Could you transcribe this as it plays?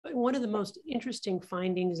one of the most interesting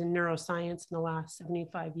findings in neuroscience in the last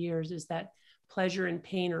 75 years is that pleasure and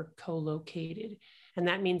pain are co-located. And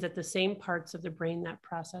that means that the same parts of the brain that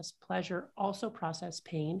process pleasure also process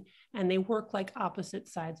pain, and they work like opposite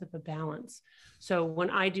sides of a balance. So when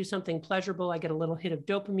I do something pleasurable, I get a little hit of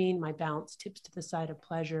dopamine, my balance tips to the side of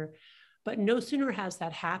pleasure. But no sooner has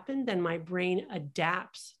that happened than my brain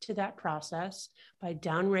adapts to that process by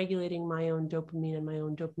downregulating my own dopamine and my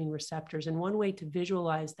own dopamine receptors. And one way to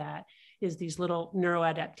visualize that is these little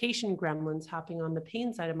neuroadaptation gremlins hopping on the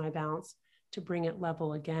pain side of my balance to bring it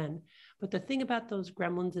level again. But the thing about those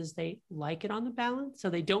gremlins is they like it on the balance, so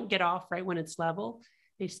they don't get off right when it's level.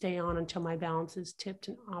 They stay on until my balance is tipped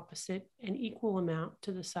an opposite and equal amount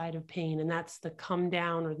to the side of pain. And that's the come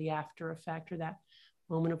down or the after effect, or that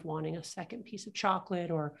moment of wanting a second piece of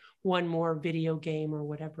chocolate or one more video game or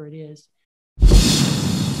whatever it is.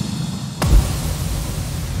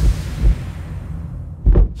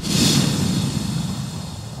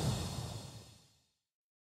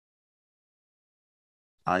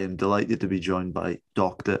 I am delighted to be joined by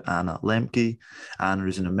Dr. Anna Lembke. Anna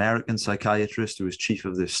is an American psychiatrist who is chief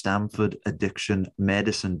of the Stanford Addiction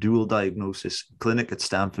Medicine Dual Diagnosis Clinic at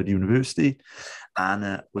Stanford University.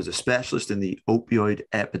 Anna was a specialist in the opioid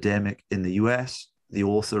epidemic in the US, the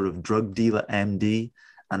author of Drug Dealer MD,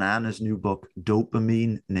 and Anna's new book,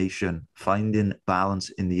 Dopamine Nation, Finding Balance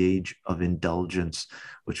in the Age of Indulgence,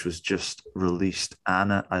 which was just released.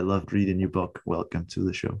 Anna, I loved reading your book. Welcome to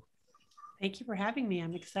the show. Thank you for having me.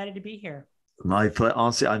 I'm excited to be here.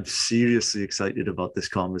 Honestly, I'm seriously excited about this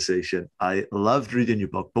conversation. I loved reading your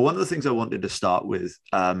book, but one of the things I wanted to start with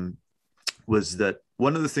was that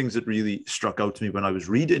one of the things that really struck out to me when I was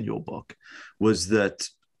reading your book was that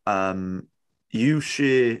you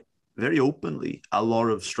share very openly a lot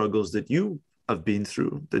of struggles that you have been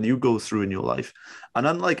through, that you go through in your life. And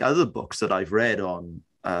unlike other books that I've read on,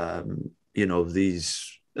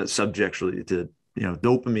 these subjects related to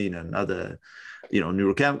dopamine and other,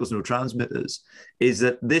 neurochemicals, neurotransmitters, is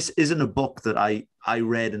that this isn't a book that I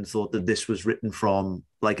read and thought that this was written from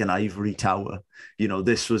like an ivory tower.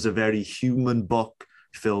 This was a very human book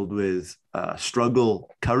filled with struggle,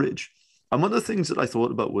 courage. And one of the things that I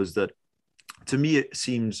thought about was that, to me, it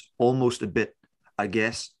seems almost a bit, I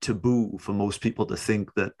guess, taboo for most people to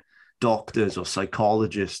think that doctors or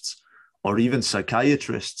psychologists or even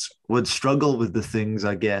psychiatrists would struggle with the things,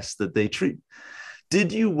 I guess, that they treat.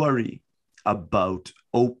 Did you worry about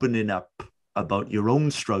opening up about your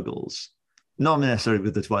own struggles? Not necessarily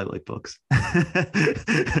with the Twilight books,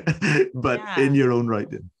 but in your own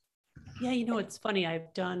writing. Yeah, it's funny.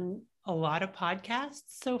 I've done a lot of podcasts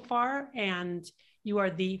so far, and you are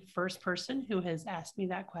the first person who has asked me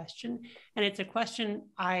that question. And it's a question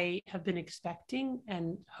I have been expecting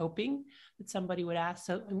and hoping that somebody would ask.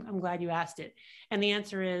 So I'm glad you asked it. And the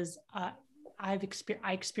answer is, I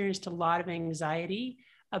experienced a lot of anxiety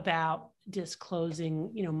about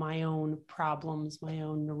disclosing, my own problems, my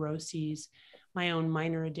own neuroses, my own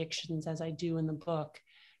minor addictions, as I do in the book,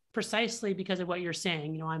 precisely because of what you're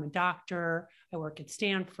saying. I'm a doctor, I work at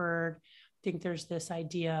Stanford. I think there's this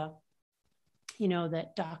idea,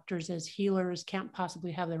 that doctors as healers can't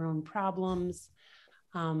possibly have their own problems,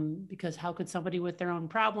 because how could somebody with their own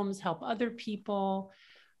problems help other people?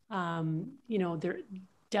 They're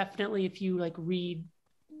definitely, if you read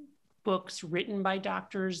books written by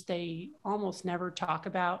doctors, they almost never talk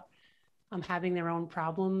about having their own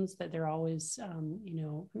problems, that they're always,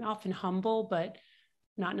 often humble, but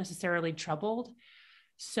not necessarily troubled.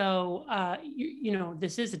 So,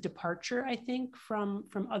 this is a departure, I think, from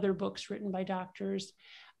other books written by doctors.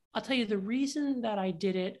 I'll tell you the reason that I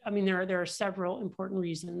did it. I mean, there are several important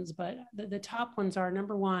reasons, but the top ones are,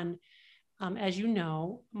 number one, as you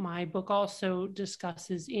know, my book also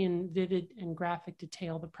discusses in vivid and graphic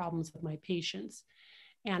detail the problems of my patients.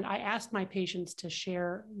 And I asked my patients to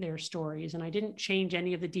share their stories, and I didn't change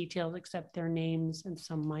any of the details except their names and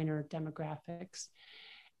some minor demographics.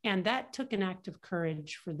 And that took an act of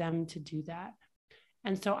courage for them to do that.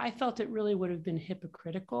 And so I felt it really would have been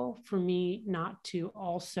hypocritical for me not to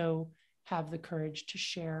also have the courage to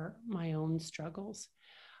share my own struggles.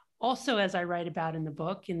 Also, as I write about in the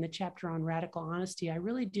book, in the chapter on radical honesty, I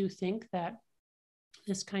really do think that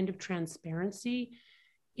this kind of transparency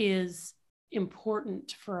is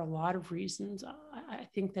important for a lot of reasons. I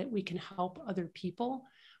think that we can help other people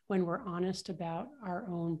when we're honest about our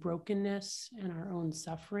own brokenness and our own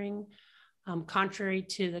suffering, contrary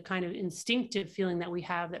to the kind of instinctive feeling that we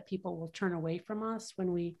have that people will turn away from us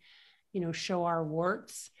when we, show our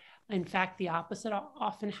warts. In fact, the opposite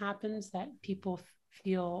often happens, that people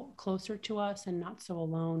feel closer to us and not so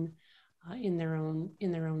alone in their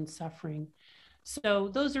own suffering. So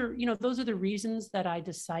those are the reasons that I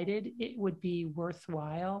decided it would be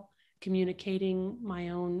worthwhile communicating my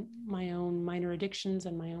own minor addictions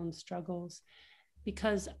and my own struggles,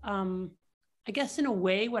 because I guess in a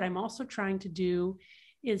way, what I'm also trying to do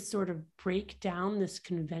is sort of break down this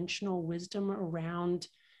conventional wisdom around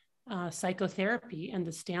psychotherapy and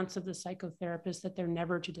the stance of the psychotherapist that they're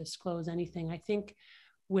never to disclose anything. I think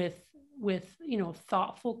with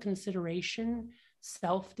thoughtful consideration,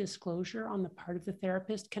 self-disclosure on the part of the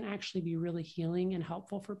therapist can actually be really healing and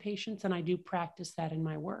helpful for patients. And I do practice that in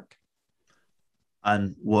my work.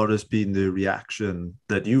 And what has been the reaction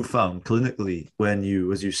that you found clinically when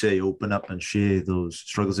you, as you say, open up and share those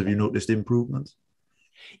struggles? Have you noticed improvements?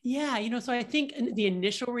 Yeah, so I think the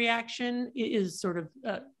initial reaction is sort of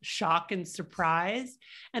shock and surprise.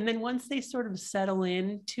 And then once they sort of settle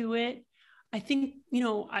into it, I think,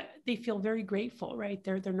 they feel very grateful, right?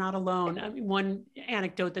 They're not alone. I mean, one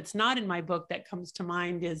anecdote that's not in my book that comes to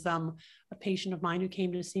mind is a patient of mine who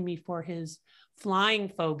came to see me for his flying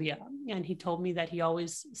phobia. And he told me that he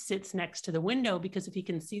always sits next to the window because if he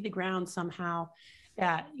can see the ground somehow,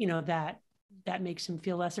 that makes him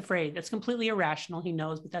feel less afraid. That's completely irrational. He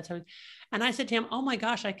knows, but that's how. And I said to him, oh my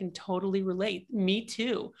gosh, I can totally relate. Me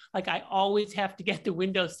too. Like I always have to get the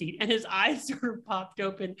window seat. And his eyes sort of popped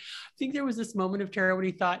open. I think there was this moment of terror when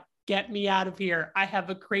he thought, get me out of here. I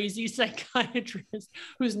have a crazy psychiatrist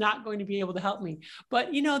who's not going to be able to help me. But,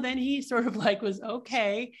 then he sort of like was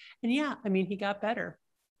okay. And yeah, I mean, he got better.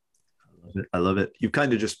 I love it. You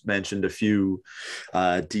kind of just mentioned a few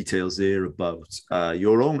details there about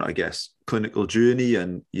your own, I guess, clinical journey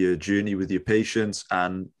and your journey with your patients.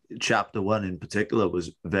 And chapter 1 in particular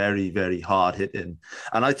was very, very hard hitting.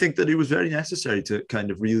 And I think that it was very necessary to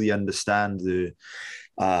kind of really understand the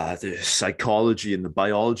psychology and the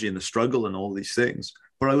biology and the struggle and all these things.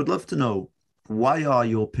 But I would love to know, why are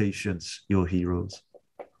your patients your heroes?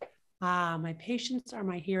 My patients are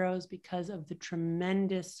my heroes because of the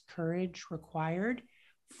tremendous courage required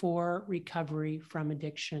for recovery from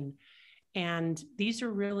addiction. And these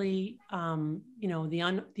are really,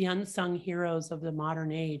 the unsung heroes of the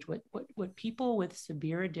modern age. What people with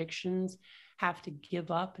severe addictions have to give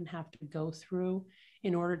up and have to go through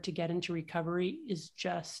in order to get into recovery is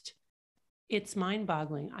just, it's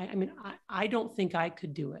mind-boggling. I don't think I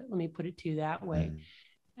could do it. Let me put it to you that way.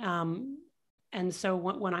 And so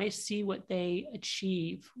when I see what they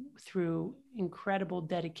achieve through incredible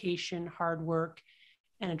dedication, hard work,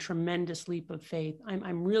 and a tremendous leap of faith,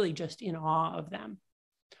 I'm really just in awe of them.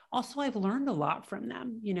 Also, I've learned a lot from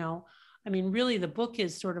them. Really the book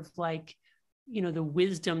is sort of like, the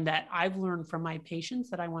wisdom that I've learned from my patients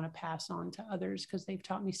that I want to pass on to others because they've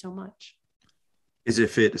taught me so much. Is it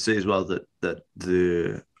fair to say as well that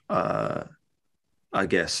the I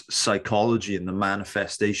guess psychology and the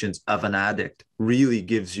manifestations of an addict really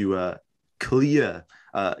gives you a clear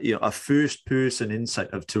a first person insight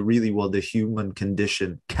of to really what the human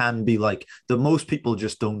condition can be like that most people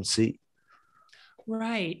just don't see?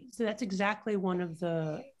 Right. So that's exactly one of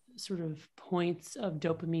the sort of points of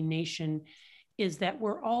Dopamine Nation, is that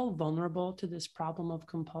we're all vulnerable to this problem of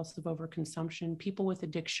compulsive overconsumption. People with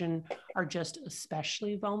addiction are just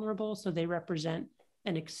especially vulnerable. So they represent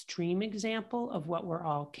an extreme example of what we're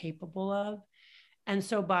all capable of. And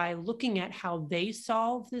so by looking at how they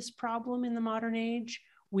solve this problem in the modern age,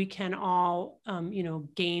 we can all,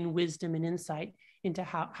 gain wisdom and insight into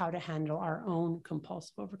how to handle our own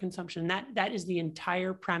compulsive overconsumption. That is the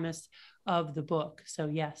entire premise of the book. So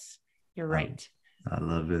yes, you're right. I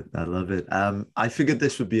love it. I love it. I figured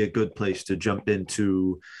this would be a good place to jump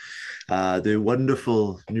into the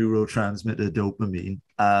wonderful neurotransmitter dopamine.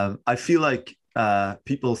 I feel like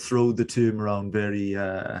people throw the term around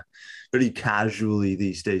very casually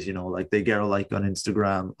these days, like they get a like on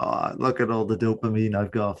Instagram, look at all the dopamine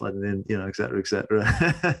I've got, and then, et cetera, et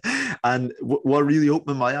cetera. And what really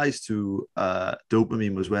opened my eyes to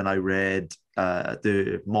dopamine was when I read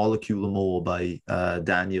The Molecular More by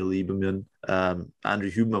Daniel Lieberman.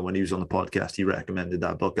 Andrew Huberman, when he was on the podcast, he recommended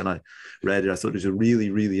that book and I read it. I thought it was a really,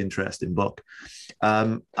 really interesting book.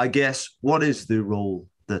 I guess, what is the role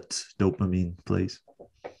that dopamine plays?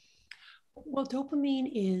 Well, dopamine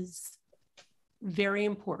is very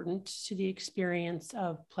important to the experience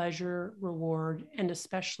of pleasure, reward, and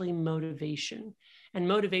especially motivation. And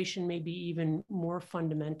motivation may be even more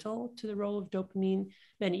fundamental to the role of dopamine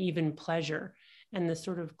than even pleasure. And the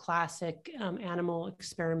sort of classic animal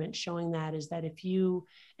experiment showing that is that if you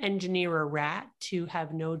engineer a rat to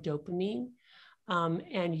have no dopamine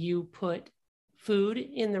and you put food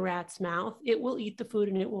in the rat's mouth, it will eat the food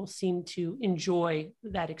and it will seem to enjoy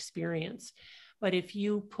that experience. But if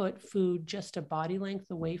you put food just a body length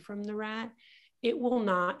away from the rat, it will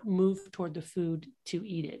not move toward the food to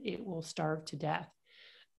eat it. It will starve to death,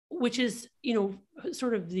 which is,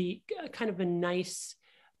 sort of the kind of a nice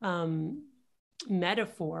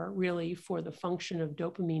metaphor really for the function of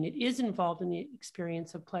dopamine. It is involved in the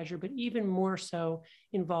experience of pleasure, but even more so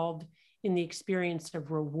involved in the experience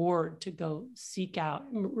of reward, to go seek out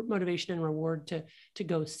motivation and reward to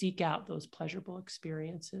go seek out those pleasurable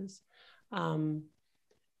experiences.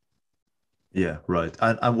 Yeah, right.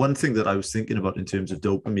 And one thing that I was thinking about in terms of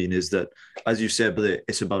dopamine is that, as you said,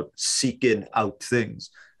 it's about seeking out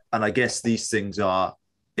things. And I guess these things are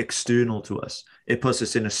external to us. It puts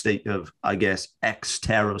us in a state of, I guess,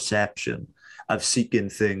 exteroception, of seeking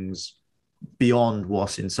things beyond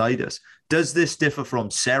what's inside us. Does this differ from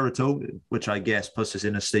serotonin, which I guess puts us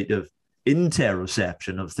in a state of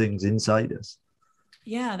interoception of things inside us?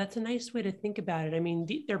 Yeah, that's a nice way to think about it. I mean,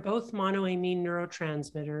 they're both monoamine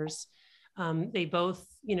neurotransmitters. They both,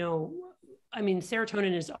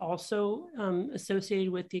 serotonin is also associated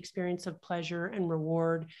with the experience of pleasure and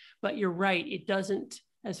reward, but you're right, it doesn't,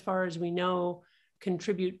 as far as we know,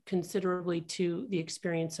 contribute considerably to the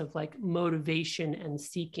experience of like motivation and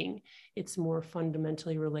seeking. It's more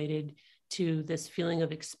fundamentally related to this feeling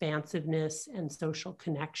of expansiveness and social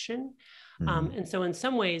connection. And so in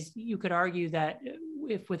some ways, you could argue that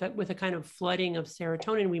if with a kind of flooding of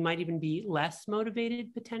serotonin, we might even be less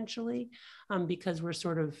motivated potentially, because we're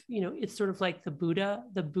sort of, it's sort of like the Buddha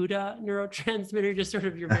neurotransmitter, just sort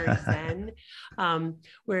of you're very zen.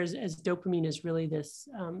 Whereas as dopamine is really this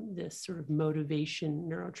sort of motivation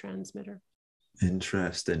neurotransmitter.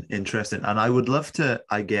 Interesting. And I would love to,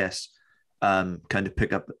 I guess, kind of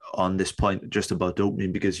pick up on this point just about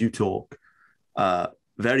dopamine, because you talk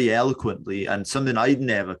very eloquently, and something I'd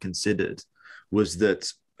never considered was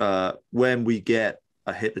that when we get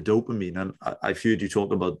a hit of dopamine, and I've heard you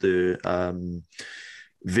talk about the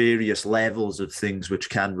various levels of things which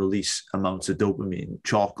can release amounts of dopamine: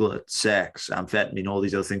 chocolate, sex, amphetamine, all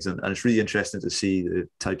these other things. And it's really interesting to see the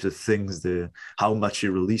types of things, how much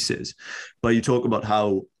it releases. But you talk about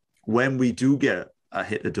how when we do get a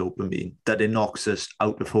hit of dopamine, that it knocks us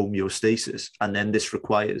out of homeostasis. And then this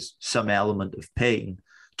requires some element of pain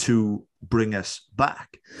to bring us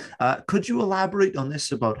back. Could you elaborate on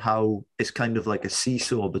this, about how it's kind of like a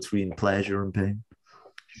seesaw between pleasure and pain?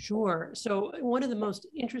 Sure. So one of the most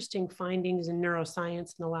interesting findings in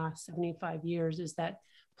neuroscience in the last 75 years is that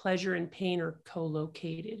pleasure and pain are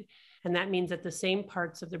co-located. And that means that the same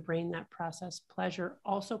parts of the brain that process pleasure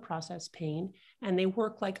also process pain, and they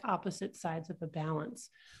work like opposite sides of a balance.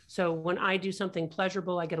 So when I do something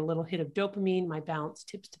pleasurable, I get a little hit of dopamine, my balance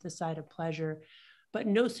tips to the side of pleasure. But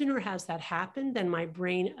no sooner has that happened than my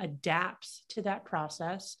brain adapts to that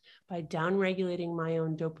process by downregulating my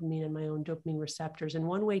own dopamine and my own dopamine receptors. And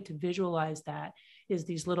one way to visualize that is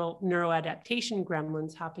these little neuroadaptation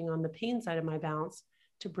gremlins hopping on the pain side of my balance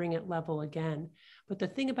to bring it level again. But the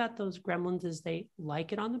thing about those gremlins is they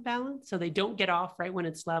like it on the balance, so they don't get off right when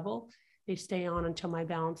it's level. They stay on until my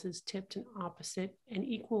balance is tipped an opposite and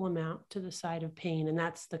equal amount to the side of pain. And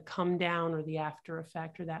that's the come down, or the after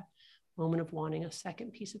effect, or that moment of wanting a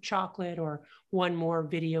second piece of chocolate or one more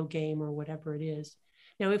video game or whatever it is.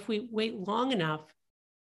 Now, if we wait long enough,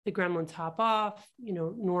 the gremlins hop off,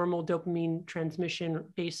 normal dopamine transmission,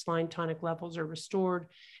 baseline tonic levels are restored,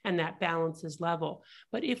 and that balance is level.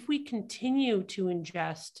 But if we continue to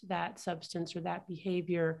ingest that substance or that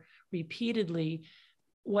behavior repeatedly,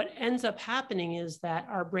 what ends up happening is that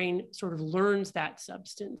our brain sort of learns that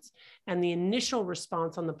substance, and the initial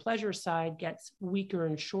response on the pleasure side gets weaker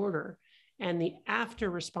and shorter, and the after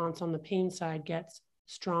response on the pain side gets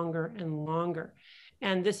stronger and longer.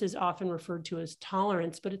 And this is often referred to as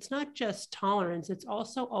tolerance, but it's not just tolerance. It's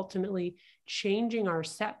also ultimately changing our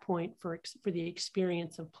set point for the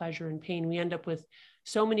experience of pleasure and pain. We end up with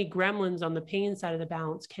so many gremlins on the pain side of the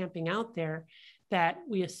balance camping out there that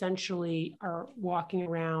we essentially are walking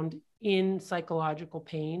around in psychological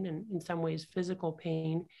pain, and in some ways physical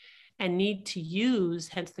pain, and need to use,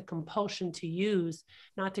 hence the compulsion to use,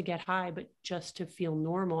 not to get high, but just to feel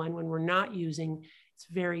normal. And when we're not using, it's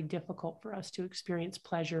very difficult for us to experience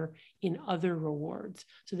pleasure in other rewards.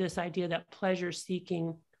 So this idea that pleasure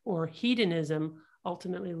seeking or hedonism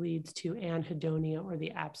ultimately leads to anhedonia, or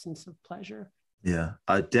the absence of pleasure. Yeah,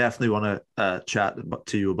 I definitely want to chat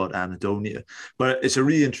to you about anhedonia, but it's a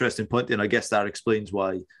really interesting point, and I guess that explains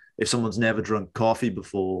why, if someone's never drunk coffee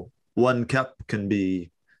before, one cup can be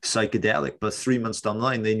psychedelic, but 3 months down the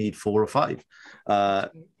line, they need 4 or 5. A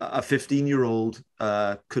 15-year-old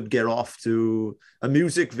could get off to a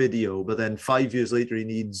music video, but then 5 years later, he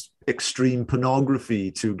needs extreme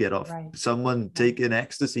pornography to get off. Right. Someone taking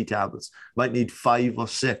ecstasy tablets might need 5 or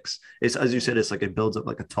 6. It's, as you said, it's like it builds up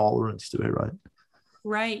like a tolerance to it, right?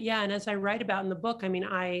 Right. Yeah. And as I write about in the book, I mean,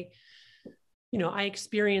 I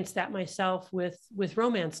experienced that myself with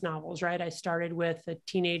romance novels, right? I started with a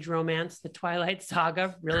teenage romance, the Twilight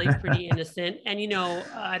Saga, really pretty innocent. And,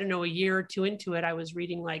 I don't know, a year or two into it, I was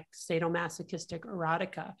reading like sadomasochistic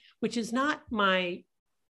erotica, which is not my,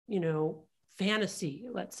 fantasy.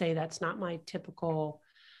 Let's say that's not my typical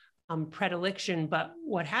predilection. But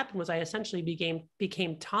what happened was I essentially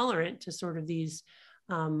became tolerant to sort of these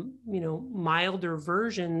milder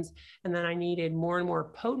versions. And then I needed more and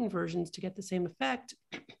more potent versions to get the same effect.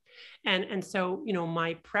 And so,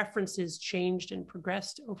 my preferences changed and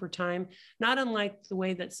progressed over time, not unlike the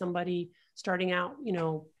way that somebody starting out,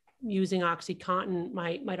 using OxyContin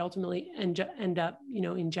might ultimately end up,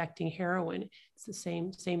 injecting heroin. It's the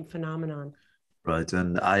same phenomenon. Right.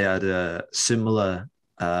 And I had a similar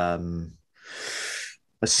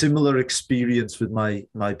experience with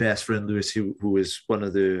my best friend Lewis, who was one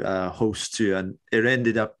of the hosts here, and it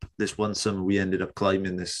ended up this one summer we ended up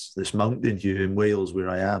climbing this mountain here in Wales where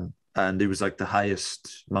I am, and it was like the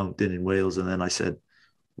highest mountain in Wales. And then I said,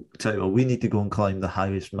 "Tell you what, we need to go and climb the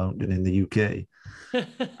highest mountain in the UK."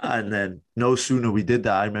 And then no sooner we did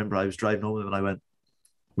that, I remember I was driving home and I went,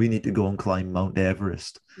 "We need to go and climb Mount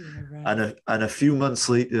Everest." Yeah, right. And a few months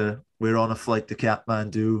later, we're on a flight to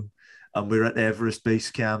Kathmandu. And we're at Everest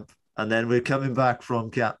Base Camp. And then we're coming back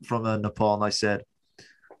from Nepal. And I said,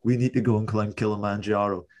 we need to go and climb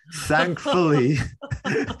Kilimanjaro. Thankfully,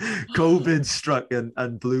 COVID struck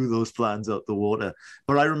and blew those plans out the water.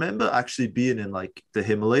 But I remember actually being in like the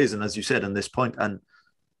Himalayas. And as you said, on this point, and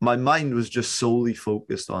my mind was just solely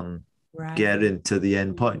focused on getting to the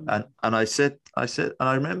end point. And I said, and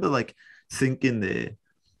I remember like thinking there,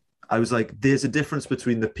 I was like, there's a difference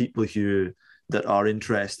between the people here that are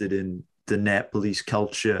interested in the Nepalese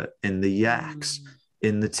culture, in the yaks,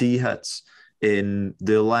 in the tea huts, in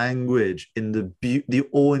the language, in the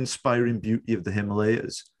awe-inspiring beauty of the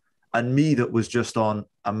Himalayas, and me that was just on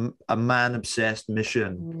a man-obsessed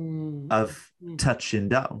mission of touching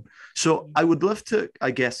down. So I would love to,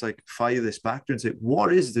 I guess, like fire this back and say,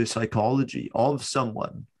 what is the psychology of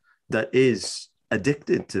someone that is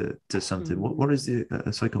addicted to something? What is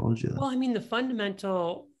the psychology of that? Well, I mean, the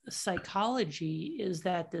fundamental psychology is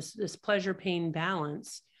that this pleasure pain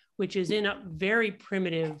balance, which is in a very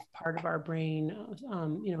primitive part of our brain,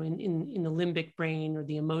 in the limbic brain or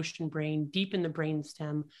the emotion brain, deep in the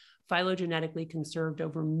brainstem, phylogenetically conserved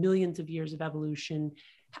over millions of years of evolution,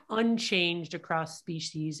 unchanged across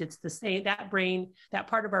species. It's the same, that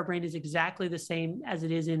part of our brain is exactly the same as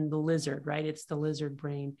it is in the lizard, right? It's the lizard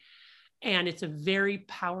brain. And it's a very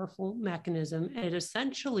powerful mechanism. And it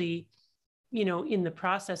essentially, in the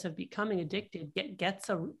process of becoming addicted, gets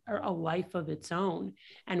a life of its own.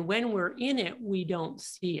 And when we're in it, we don't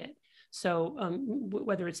see it. So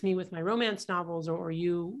whether it's me with my romance novels or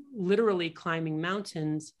you literally climbing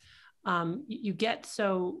mountains, you get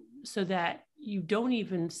so that you don't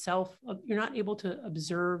even you're not able to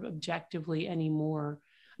observe objectively anymore.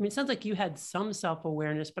 I mean, it sounds like you had some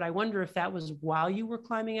self-awareness, but I wonder if that was while you were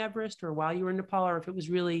climbing Everest or while you were in Nepal, or if it was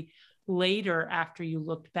really later after you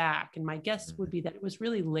looked back. And my guess would be that it was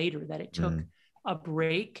really later, that it took a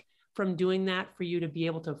break from doing that for you to be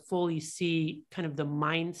able to fully see kind of the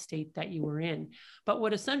mind state that you were in. But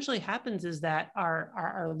what essentially happens is that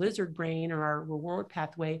our lizard brain or our reward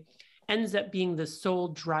pathway ends up being the sole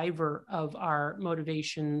driver of our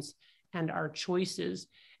motivations and our choices,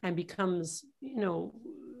 and becomes,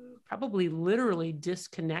 probably literally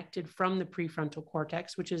disconnected from the prefrontal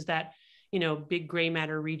cortex, which is that big gray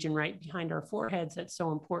matter region right behind our foreheads that's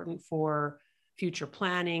so important for future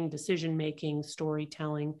planning, decision-making,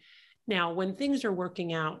 storytelling. Now, when things are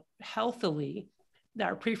working out healthily,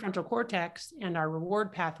 our prefrontal cortex and our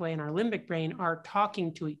reward pathway and our limbic brain are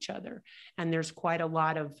talking to each other. And there's quite a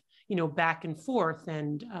lot of, back and forth.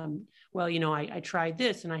 And, I tried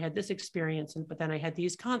this and I had this experience, but then I had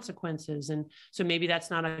these consequences. And so maybe that's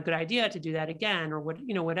not a good idea to do that again, or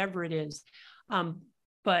whatever it is.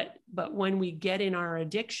 But when we get in our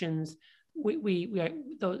addictions,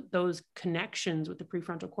 those connections with the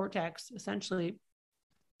prefrontal cortex essentially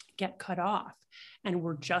get cut off, and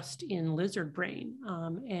we're just in lizard brain,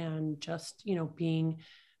 and just being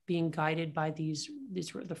guided by the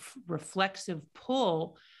reflexive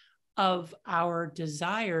pull of our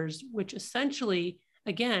desires, which essentially,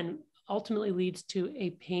 again, ultimately leads to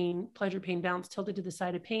a pleasure pain balance tilted to the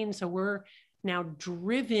side of pain. So we're now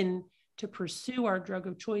driven to pursue our drug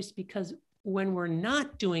of choice, because when we're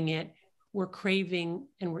not doing it, we're craving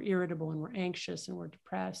and we're irritable and we're anxious and we're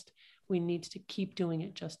depressed. We need to keep doing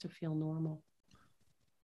it just to feel normal.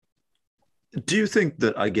 Do you think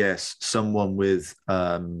that, I guess, someone with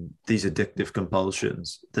these addictive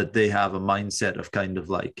compulsions, that they have a mindset of kind of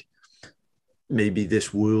like, maybe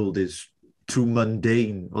this world is too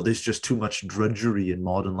mundane, or there's just too much drudgery in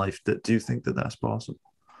modern life? Do you think that that's possible?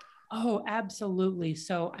 Oh, absolutely.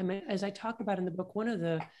 So, I mean, as I talk about in the book, one of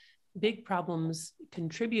the big problems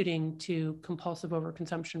contributing to compulsive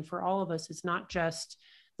overconsumption for all of us is not just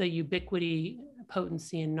the ubiquity,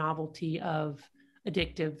 potency, and novelty of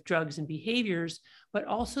addictive drugs and behaviors, but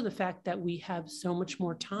also the fact that we have so much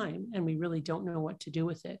more time and we really don't know what to do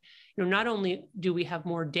with it. Not only do we have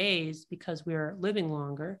more days because we're living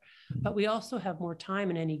longer, but we also have more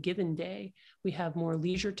time in any given day. We have more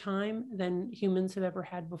leisure time than humans have ever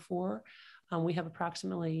had before. We have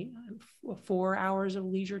approximately 4 hours of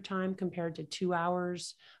leisure time compared to 2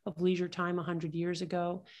 hours of leisure time 100 years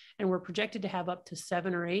ago. And we're projected to have up to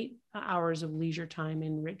 7 or 8 hours of leisure time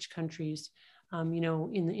in rich countries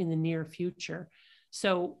in the near future.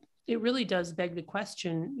 So it really does beg the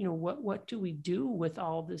question, what do we do with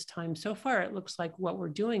all of this time? So far, it looks like what we're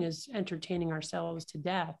doing is entertaining ourselves to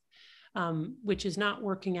death, which is not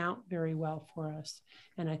working out very well for us.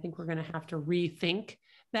 And I think we're going to have to rethink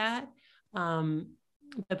that.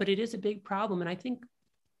 But it is a big problem. And I think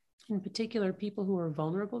in particular, people who are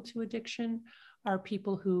vulnerable to addiction are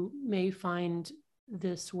people who may find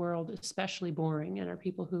this world especially boring, and are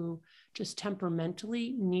people who just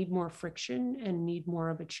temperamentally need more friction and need more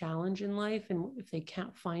of a challenge in life. And if they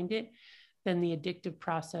can't find it, then the addictive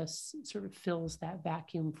process sort of fills that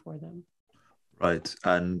vacuum for them. Right.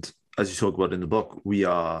 And as you talk about in the book, we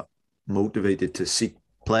are motivated to seek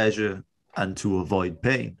pleasure and to avoid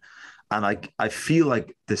pain. And I feel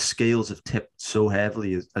like the scales have tipped so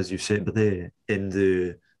heavily, as you said, but there in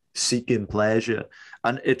the seeking pleasure.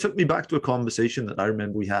 And it took me back to a conversation that I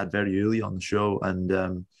remember we had very early on the show.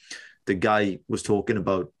 And the guy was talking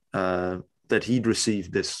about that he'd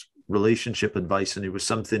received this relationship advice, and it was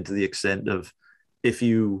something to the extent of, if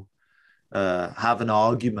you have an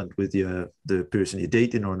argument with the person you're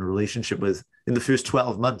dating or in a relationship with in the first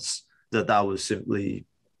 12 months, that was simply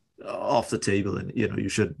off the table, and you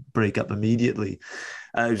should break up immediately.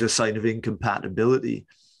 It was a sign of incompatibility.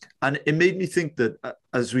 And it made me think that,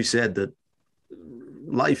 as we said, that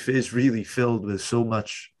life is really filled with so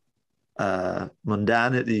much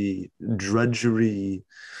mundanity, drudgery,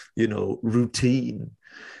 routine.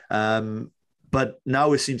 But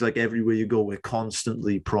now it seems like everywhere you go, we're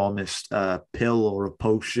constantly promised a pill or a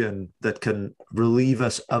potion that can relieve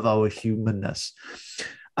us of our humanness.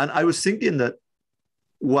 And I was thinking that,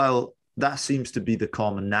 while that seems to be the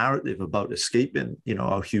common narrative about escaping,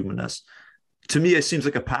 our humanness, to me, it seems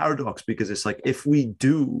like a paradox, because it's like, if we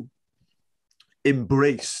do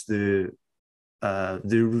embrace the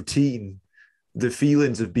routine, the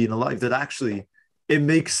feelings of being alive, that actually it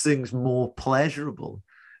makes things more pleasurable.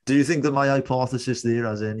 Do you think that my hypothesis there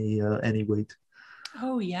has any weight?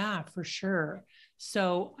 Oh, yeah, for sure.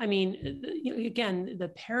 So, I mean, again, the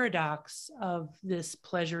paradox of this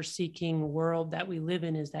pleasure-seeking world that we live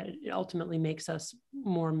in is that it ultimately makes us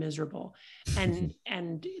more miserable. And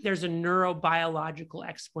there's a neurobiological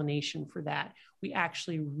explanation for that. We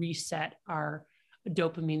actually reset our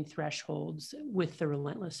dopamine thresholds with the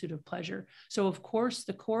relentless pursuit of pleasure. So, of course,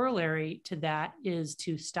 the corollary to that is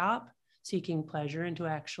to stop seeking pleasure and to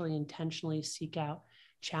actually intentionally seek out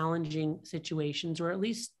challenging situations, or at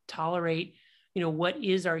least tolerate what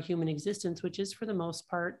is our human existence, which is for the most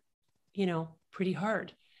part, pretty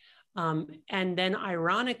hard. And then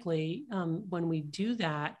ironically, when we do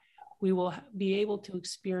that, we will be able to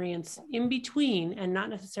experience in between, and not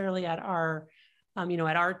necessarily at our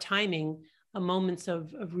timing, moments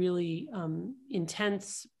of really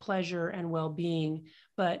intense pleasure and well-being,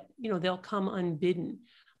 but, they'll come unbidden.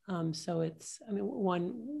 So it's,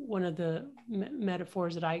 one of the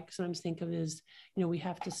metaphors that I sometimes think of is, we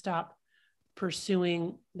have to stop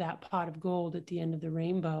pursuing that pot of gold at the end of the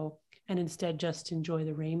rainbow and instead just enjoy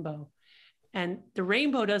the rainbow. And the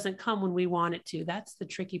rainbow doesn't come when we want it to. That's the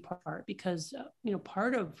tricky part, because,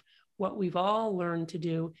 part of what we've all learned to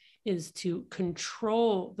do is to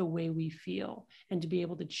control the way we feel and to be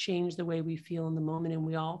able to change the way we feel in the moment. And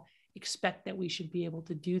we all expect that we should be able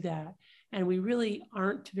to do that. And we really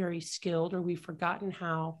aren't very skilled, or we've forgotten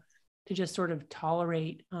how to just sort of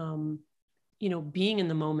tolerate, being in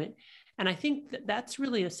the moment. And I think that that's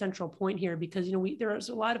really a central point here, because, there's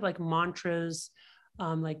a lot of like mantras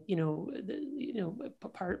like,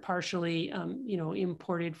 partially,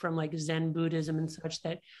 imported from like Zen Buddhism and such,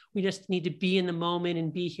 that we just need to be in the moment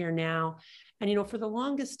and be here now. And, for the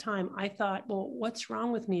longest time, I thought, well, what's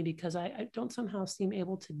wrong with me? Because I don't somehow seem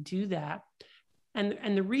able to do that.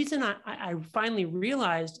 And the reason I finally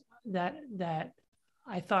realized that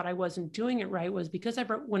I thought I wasn't doing it right was because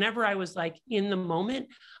whenever I was like in the moment,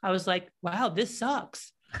 I was like, wow, this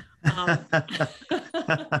sucks. I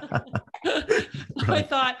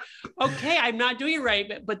thought, okay, I'm not doing it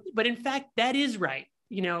right, but in fact, that is right,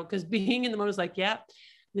 because being in the moment is like, yeah,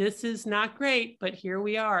 this is not great, but here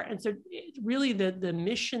we are. And so really the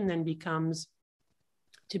mission then becomes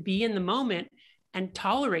to be in the moment and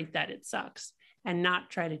tolerate that it sucks and not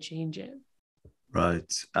try to change it.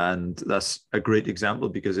 Right. And that's a great example,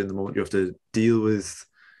 because in the moment you have to deal with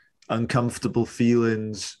uncomfortable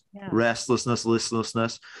feelings, restlessness,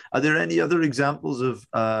 listlessness. Are there any other examples of,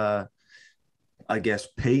 I guess,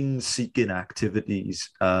 pain-seeking activities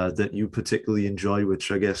that you particularly enjoy,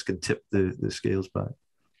 which I guess can tip the scales back?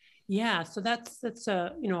 Yeah, so that's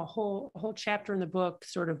a whole chapter in the book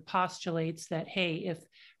sort of postulates that, hey, if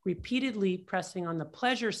repeatedly pressing on the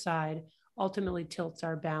pleasure side ultimately tilts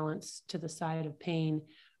our balance to the side of pain,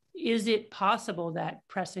 is it possible that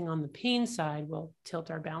pressing on the pain side will tilt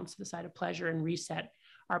our balance to the side of pleasure and reset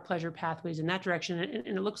our pleasure pathways in that direction?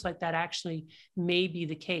 And it looks like that actually may be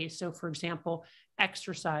the case. So for example,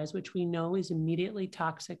 exercise, which we know is immediately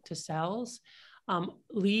toxic to cells,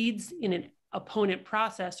 leads in an opponent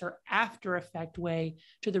process or after effect way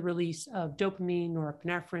to the release of dopamine,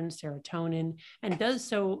 norepinephrine, serotonin, and does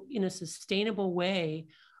so in a sustainable way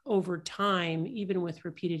over time, even with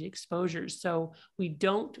repeated exposures. So we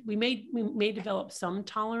may develop some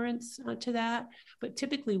tolerance to that, but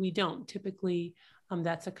typically we don't. Typically,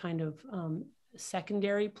 that's a kind of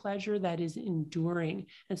secondary pleasure that is enduring.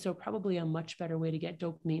 And so probably a much better way to get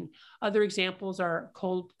dopamine. Other examples are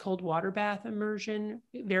cold water bath immersion,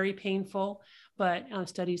 very painful, but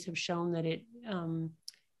studies have shown that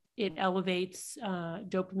it elevates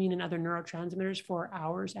dopamine and other neurotransmitters for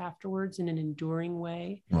hours afterwards in an enduring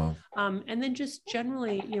way. Wow. And then just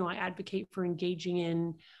generally, I advocate for engaging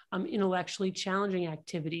in intellectually challenging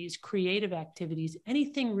activities, creative activities,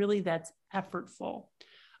 anything really that's effortful.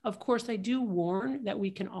 Of course, I do warn that we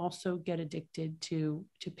can also get addicted to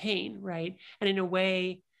pain, right? And in a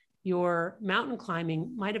way, your mountain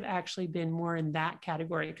climbing might have actually been more in that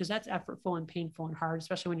category, because that's effortful and painful and hard,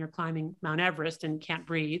 especially when you're climbing Mount Everest and can't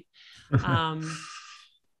breathe. But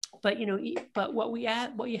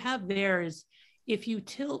what you have there is, if you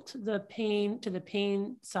tilt the pain to the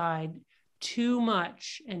pain side too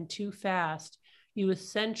much and too fast, you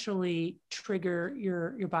essentially trigger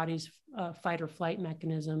your body's fight or flight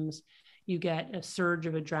mechanisms. You get a surge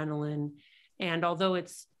of adrenaline, and although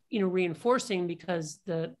it's reinforcing, because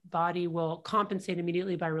the body will compensate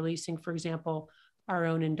immediately by releasing, for example, our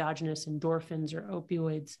own endogenous endorphins or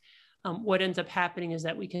opioids, what ends up happening is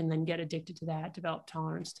that we can then get addicted to that, develop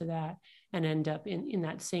tolerance to that, and end up in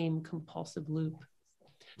that same compulsive loop.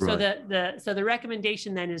 Right. So the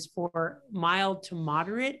recommendation then is for mild to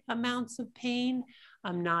moderate amounts of pain,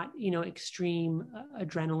 not extreme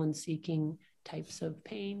adrenaline seeking types of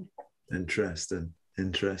pain. Interesting.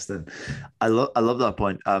 I love that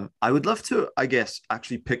point. I would love to, I guess,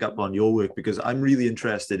 actually pick up on your work, because I'm really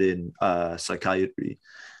interested in psychiatry.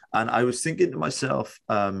 And I was thinking to myself,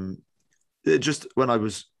 just when I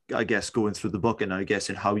was, I guess, going through the book, and I guess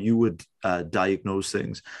in how you would diagnose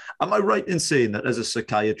things. Am I right in saying that as a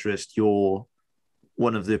psychiatrist,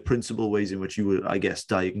 one of the principal ways in which you would, I guess,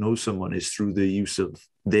 diagnose someone is through the use of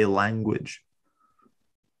their language?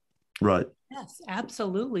 Right. Yes,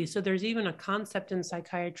 absolutely. So there's even a concept in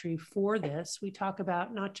psychiatry for this. We talk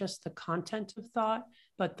about not just the content of thought,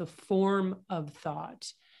 but the form of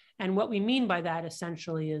thought. And what we mean by that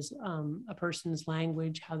essentially is a person's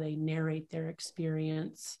language, how they narrate their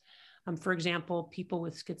experience. For example, people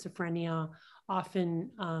with schizophrenia often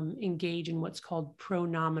engage in what's called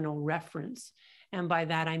pronominal reference. And by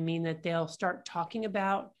that, I mean that they'll start talking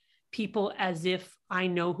about people as if I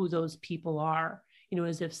know who those people are,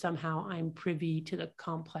 as if somehow I'm privy to the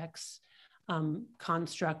complex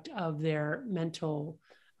construct of their mental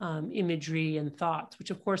imagery and thoughts, which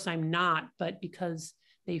of course I'm not, but because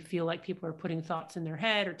they feel like people are putting thoughts in their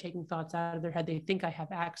head or taking thoughts out of their head, they think I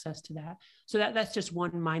have access to that. So that's just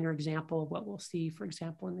one minor example of what we'll see, for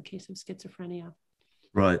example, in the case of schizophrenia.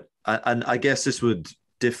 Right. And I guess this would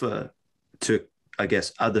differ to, I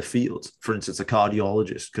guess, other fields. For instance, a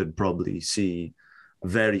cardiologist could probably see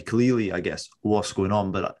very clearly, I guess, what's going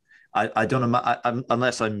on. But I don't know,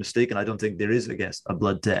 unless I'm mistaken, I don't think there is, I guess, a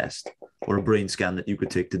blood test or a brain scan that you could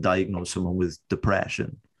take to diagnose someone with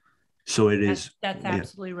depression. So that's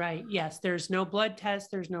absolutely right. Yes, there's no blood test,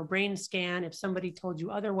 there's no brain scan. If somebody told you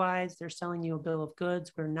otherwise, they're selling you a bill of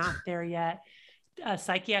goods. We're not there yet.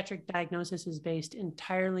 Psychiatric diagnosis is based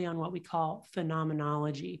entirely on what we call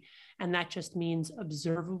phenomenology. And that just means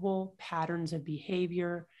observable patterns of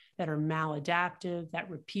behavior that are maladaptive, that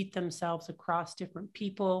repeat themselves across different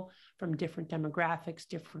people from different demographics,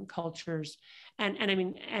 different cultures,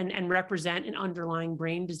 and represent an underlying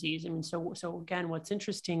brain disease. I mean, so again, what's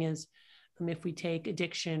interesting is if we take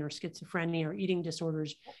addiction or schizophrenia or eating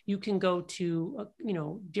disorders, you can go to,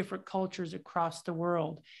 different cultures across the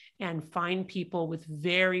world and find people with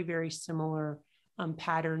very, very similar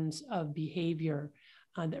patterns of behavior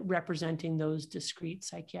that representing those discrete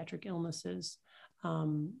psychiatric illnesses.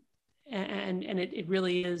 And it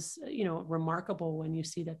really is, remarkable when you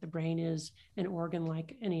see that the brain is an organ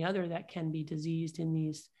like any other that can be diseased in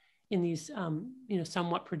these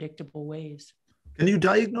somewhat predictable ways. Can you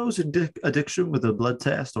diagnose addiction with a blood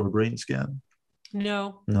test or a brain scan?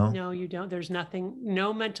 No, you don't. There's nothing.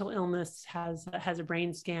 No mental illness has a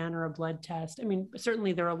brain scan or a blood test. I mean,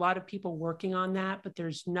 certainly there are a lot of people working on that, but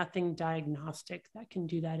there's nothing diagnostic that can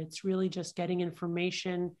do that. It's really just getting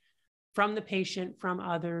information from the patient, from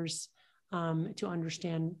others, to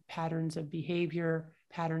understand patterns of behavior,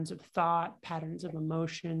 patterns of thought, patterns of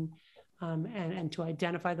emotion, and to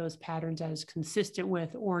identify those patterns as consistent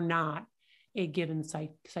with or not a given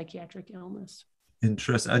psychiatric illness.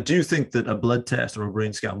 Interesting. Do you think that a blood test or a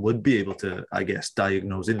brain scan would be able to, I guess,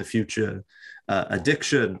 diagnose in the future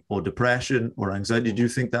addiction or depression or anxiety? Do you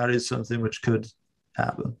think that is something which could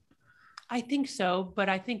happen? I think so, but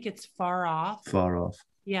I think it's far off. Far off.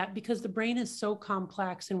 Yeah, because the brain is so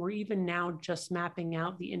complex, and we're even now just mapping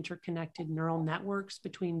out the interconnected neural networks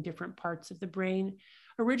between different parts of the brain.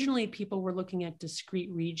 Originally, people were looking at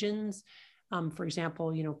discrete regions. For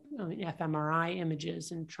example, fMRI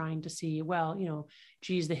images and trying to see,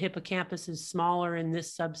 the hippocampus is smaller in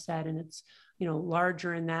this subset and it's,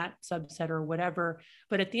 larger in that subset or whatever.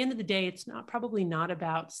 But at the end of the day, it's probably not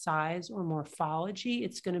about size or morphology.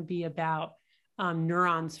 It's going to be about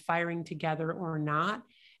neurons firing together or not.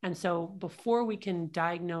 And so before we can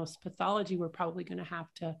diagnose pathology, we're probably going to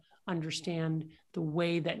have to understand the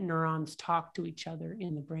way that neurons talk to each other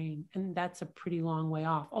in the brain. And that's a pretty long way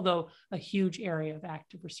off, although a huge area of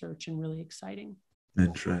active research and really exciting.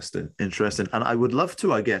 Interesting. And I would love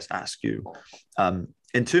to, I guess, ask you,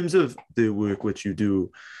 in terms of the work which you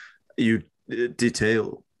do, you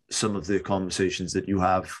detail some of the conversations that you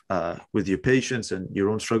have with your patients and your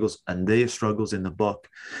own struggles and their struggles in the book.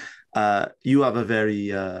 You have a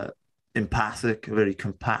very empathic, very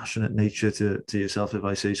compassionate nature to yourself, if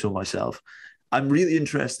I say so myself. I'm really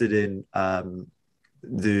interested in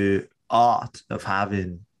the art of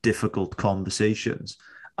having difficult conversations.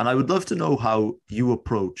 And I would love to know how you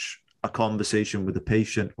approach a conversation with a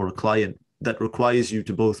patient or a client that requires you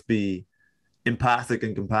to both be empathic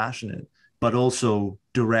and compassionate, but also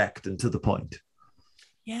direct and to the point.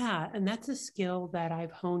 Yeah, and that's a skill that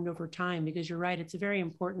I've honed over time, because you're right, it's a very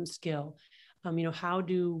important skill. How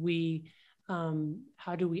do we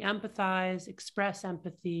empathize, express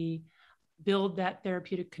empathy, build that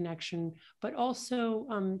therapeutic connection, but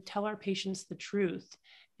also tell our patients the truth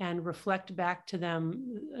and reflect back to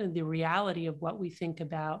them the reality of what we think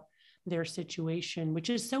about their situation, which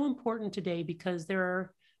is so important today because there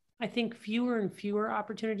are, I think, fewer and fewer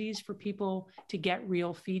opportunities for people to get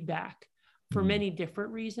real feedback for many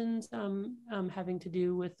different reasons, having to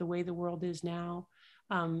do with the way the world is now.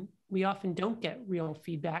 We often don't get real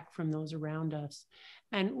feedback from those around us.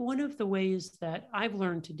 And one of the ways that I've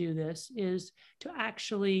learned to do this is to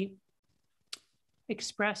actually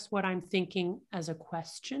express what I'm thinking as a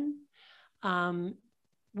question,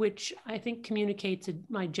 which I think communicates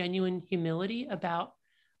my genuine humility about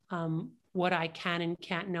what I can and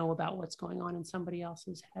can't know about what's going on in somebody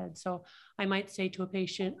else's head. So I might say to a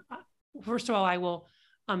patient, first of all, I will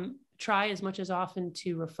try as much as often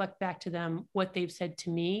to reflect back to them what they've said to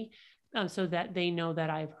me, so that they know that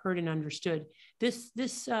I've heard and understood.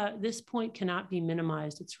 This point cannot be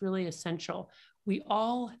minimized. It's really essential. We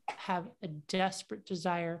all have a desperate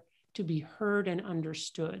desire to be heard and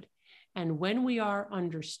understood. And when we are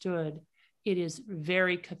understood, it is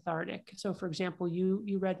very cathartic. So for example,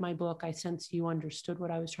 you read my book. I sense you understood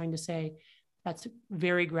what I was trying to say. That's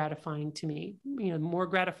very gratifying to me, more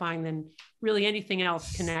gratifying than really anything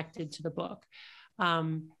else connected to the book.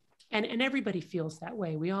 And everybody feels that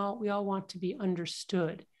way. We all want to be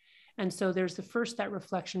understood. And so there's that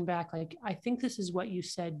reflection back, like, I think this is what you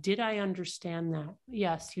said. Did I understand that?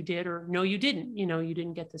 Yes, you did, or no, you didn't. You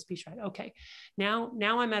didn't get this piece right. Okay. Now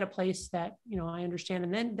I'm at a place that, I understand.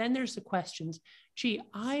 And then there's the questions. Gee,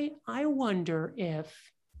 I wonder if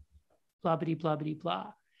blah, blah, blah, blah,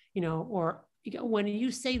 blah, or when you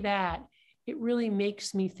say that, it really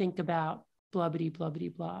makes me think about blah, blah, blah, blah,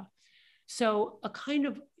 blah. So a kind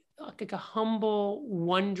of like a humble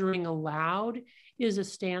wondering aloud is a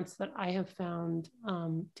stance that I have found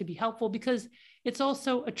to be helpful, because it's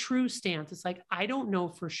also a true stance. It's like, I don't know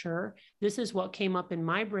for sure. This is what came up in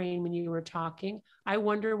my brain when you were talking. I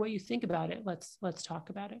wonder what you think about it. Let's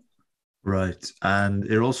talk about it. Right. And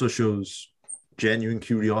it also shows genuine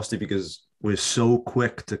curiosity, because we're so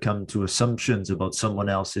quick to come to assumptions about someone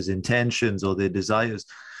else's intentions or their desires.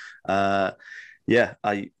 Yeah,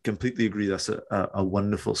 I completely agree. That's a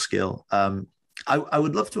wonderful skill. I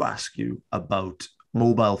would love to ask you about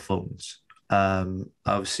mobile phones.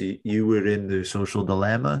 Obviously, you were in the social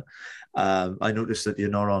dilemma. I noticed that you're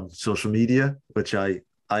not on social media, which I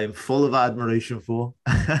am full of admiration for.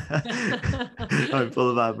 I'm full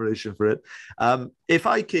of admiration for it. If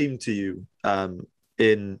I came to you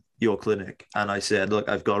in your clinic and I said, look,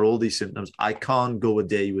 I've got all these symptoms. I can't go a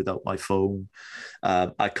day without my phone.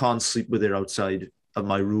 I can't sleep with it outside of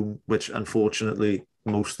my room, which unfortunately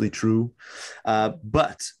mostly true.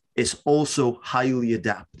 But it's also highly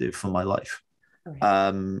adaptive for my life.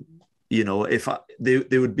 Right. If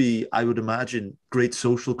there would be, I would imagine, great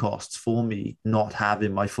social costs for me not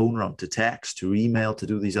having my phone around to text, to email, to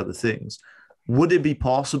do these other things. Would it be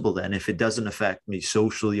possible then, if it doesn't affect me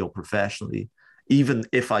socially or professionally, even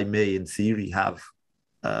if I may, in theory, have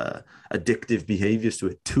addictive behaviors to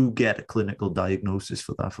it, to get a clinical diagnosis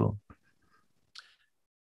for that phone?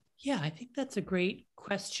 Yeah, I think that's a great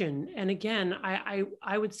question. And again,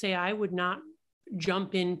 I would say I would not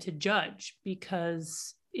jump in to judge,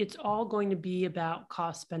 because it's all going to be about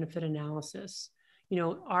cost benefit analysis.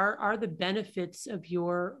 Are the benefits of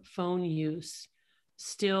your phone use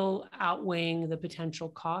still outweighing the potential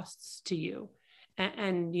costs to you?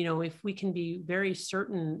 And if we can be very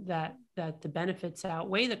certain that the benefits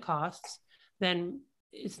outweigh the costs, then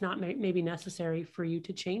it's not maybe necessary for you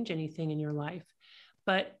to change anything in your life.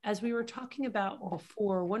 But as we were talking about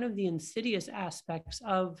before, one of the insidious aspects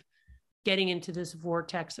of getting into this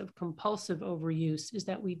vortex of compulsive overuse is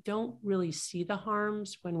that we don't really see the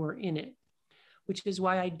harms when we're in it, which is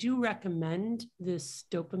why I do recommend this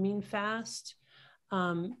dopamine fast.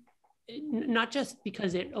 Not just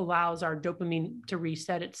because it allows our dopamine to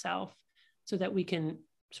reset itself so that we can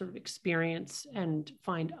sort of experience and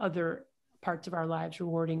find other parts of our lives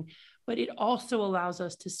rewarding, but it also allows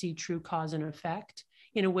us to see true cause and effect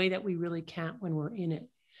in a way that we really can't when we're in it.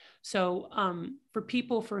 So for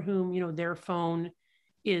people for whom, their phone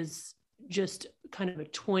is just kind of a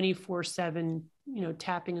 24/7,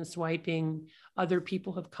 tapping and swiping, other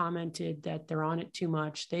people have commented that they're on it too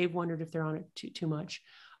much. They've wondered if they're on it too much.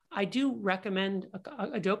 I do recommend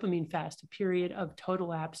a dopamine fast, a period of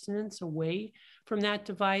total abstinence away from that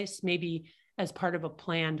device, maybe as part of a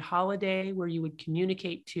planned holiday where you would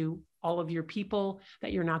communicate to all of your people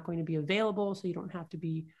that you're not going to be available, so you don't have to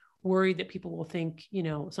be worried that people will think,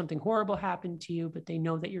 something horrible happened to you, but they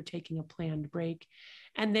know that you're taking a planned break.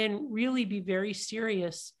 And then really be very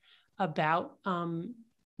serious about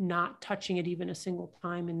not touching it even a single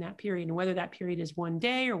time in that period. And whether that period is 1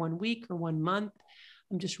 day or 1 week or 1 month,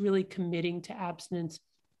 I'm just really committing to abstinence.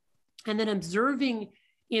 And then observing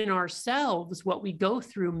in ourselves what we go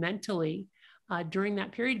through mentally during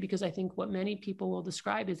that period, because I think what many people will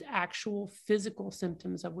describe is actual physical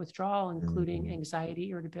symptoms of withdrawal, including anxiety,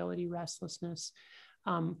 irritability, restlessness,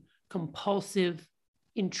 compulsive,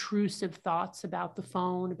 intrusive thoughts about the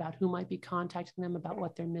phone, about who might be contacting them, about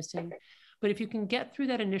what they're missing. But if you can get through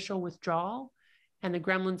that initial withdrawal and the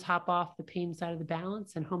gremlins hop off the pain side of the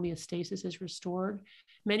balance and homeostasis is restored,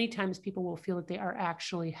 many times people will feel that they are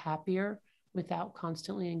actually happier without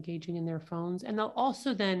constantly engaging in their phones. And they'll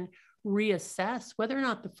also then reassess whether or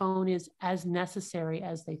not the phone is as necessary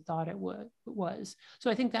as they thought it was. So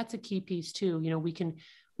I think that's a key piece too.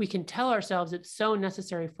 We can tell ourselves it's so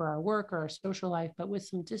necessary for our work or our social life, but with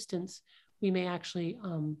some distance, we may actually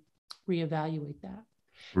reevaluate that.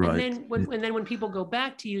 Right. And then when people go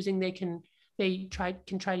back to using, they can try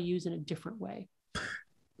to use in a different way.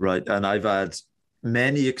 Right. And I've had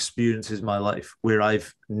many experiences in my life where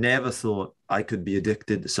I've never thought I could be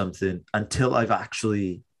addicted to something until I've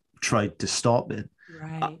actually tried to stop it.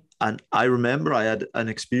 Right. And I remember I had an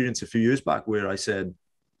experience a few years back where I said,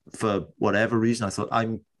 for whatever reason, I thought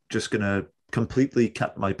I'm just going to completely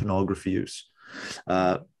cut my pornography use.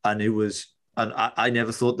 And it was And I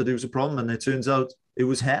never thought that it was a problem. And it turns out it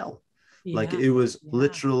was hell. Like Yeah. it was Yeah.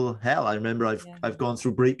 literal hell. I remember Yeah. I've gone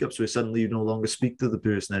through breakups where suddenly you no longer speak to the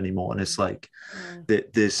person anymore. And it's like Yeah.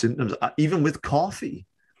 there's symptoms, even with coffee.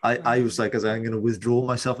 I Right. was like, as I'm going to withdraw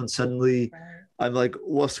myself, and suddenly Right. I'm like,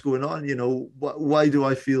 what's going on? You know, why do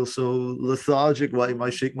I feel so lethargic? Why am I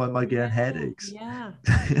Yeah. shaking my might getting Yeah. headaches? Yeah.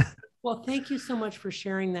 Well, thank you so much for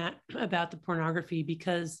sharing that about the pornography,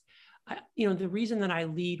 because the reason that I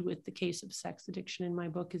lead with the case of sex addiction in my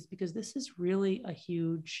book is because this is really a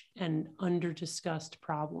huge and under discussed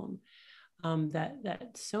problem, that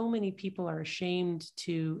so many people are ashamed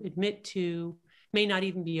to admit to, may not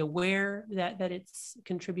even be aware that it's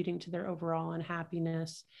contributing to their overall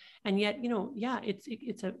unhappiness. And yet, yeah,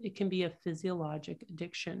 it can be a physiologic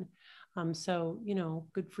addiction. So,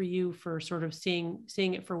 good for you for sort of seeing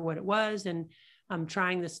it for what it was, and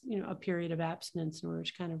trying this, a period of abstinence in order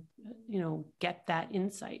to kind of, get that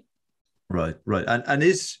insight. Right, right. And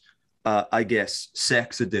is, I guess,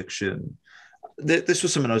 sex addiction, this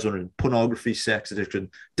was something I was wondering, pornography, sex addiction,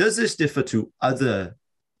 does this differ to other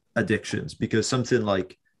addictions? Because something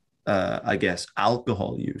like, I guess,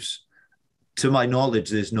 alcohol use, to my knowledge,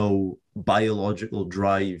 there's no biological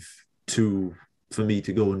drive to for me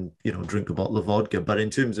to go and drink a bottle of vodka. But in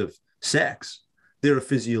terms of sex, there are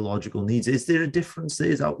physiological needs. Is there a difference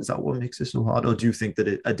there? Is that what makes it so hard, or do you think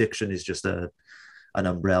that addiction is just an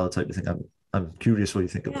umbrella type of thing? I'm curious what you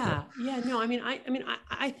think about that. Yeah. No,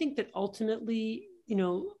 I think that ultimately,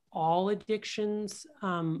 all addictions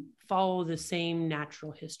follow the same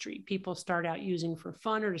natural history. People start out using for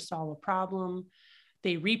fun or to solve a problem.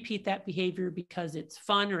 They repeat that behavior because it's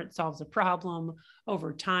fun or it solves a problem.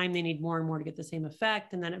 Over time, they need more and more to get the same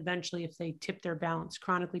effect. And then eventually, if they tip their balance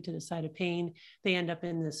chronically to the side of pain, they end up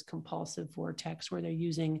in this compulsive vortex where they're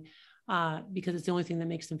using because it's the only thing that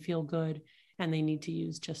makes them feel good, and they need to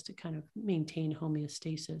use just to kind of maintain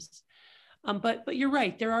homeostasis. But you're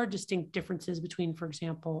right. There are distinct differences between, for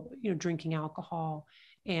example, drinking alcohol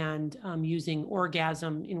and using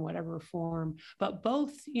orgasm in whatever form. But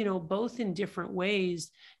both in different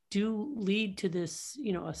ways do lead to this,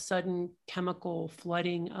 a sudden chemical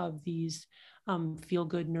flooding of these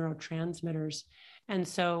feel-good neurotransmitters, and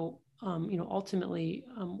so ultimately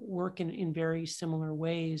work in very similar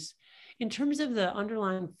ways. In terms of the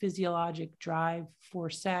underlying physiologic drive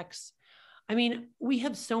for sex, we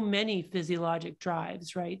have so many physiologic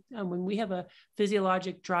drives, right? When we have a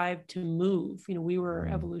physiologic drive to move, we were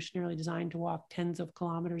evolutionarily designed to walk tens of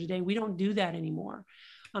kilometers a day. We don't do that anymore.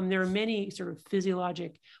 There are many sort of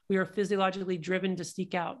we are physiologically driven to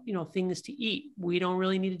seek out, things to eat. We don't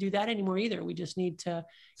really need to do that anymore either. We just need to,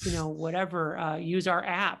 use our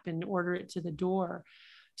app and order it to the door.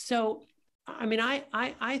 So,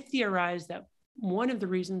 I theorize that one of the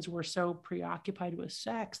reasons we're so preoccupied with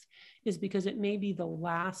sex is because it may be the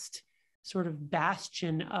last sort of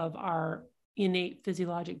bastion of our innate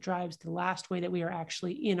physiologic drives, the last way that we are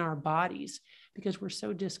actually in our bodies, because we're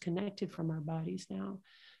so disconnected from our bodies now.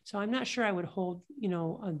 So I'm not sure I would hold,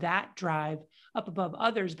 that drive up above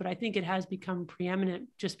others, but I think it has become preeminent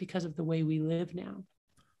just because of the way we live now.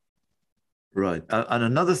 Right. And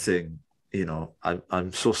another thing,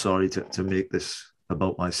 I'm so sorry to make this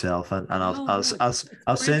about myself, and I'll More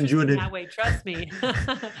send you interesting an that way. Trust me.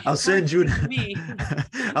 I'll More send you interesting for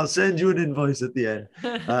me. I'll send you an invoice at the end.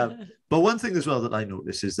 But one thing as well that I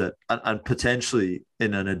noticed is that, and potentially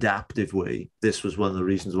in an adaptive way, this was one of the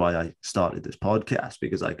reasons why I started this podcast,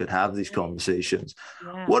 because I could have these conversations.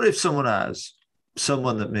 Yeah. What if someone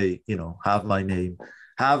that may, have my name,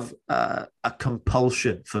 have a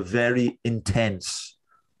compulsion for very intense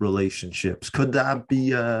relationships? Could that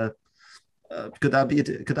be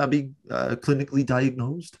clinically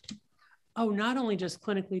diagnosed? Oh, not only just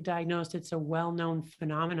clinically diagnosed, it's a well-known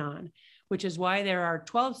phenomenon, which is why there are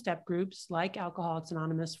 12-step groups like Alcoholics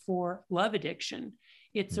Anonymous for love addiction.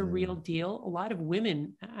 It's a real deal. A lot of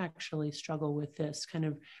women actually struggle with this, kind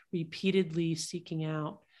of repeatedly seeking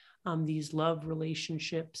out these love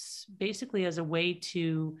relationships, basically as a way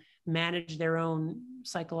to manage their own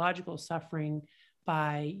psychological suffering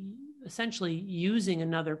by essentially using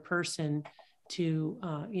another person to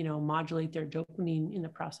modulate their dopamine in the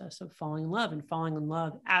process of falling in love. And falling in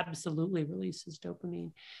love absolutely releases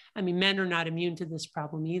dopamine. Men are not immune to this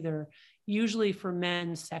problem either. Usually for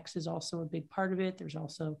men, sex is also a big part of it. There's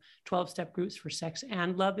also 12-step groups for sex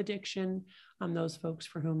and love addiction. Those folks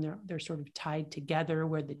for whom they're sort of tied together,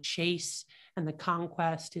 where the chase and the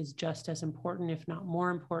conquest is just as important, if not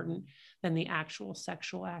more important, than the actual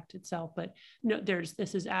sexual act itself. But no,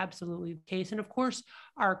 this is absolutely the case. And of course,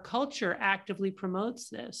 our culture actively promotes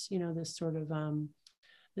this, this sort of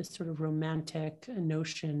romantic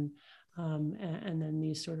notion and then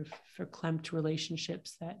these sort of verklempt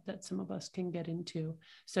relationships that some of us can get into.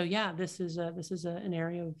 So yeah, this is an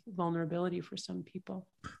area of vulnerability for some people.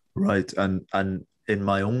 Right. And in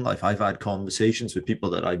my own life, I've had conversations with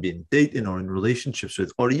people that I've been dating or in relationships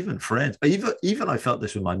with, or even friends. Even I felt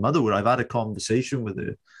this with my mother, where I've had a conversation with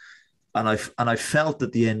her, and I felt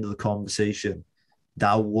at the end of the conversation,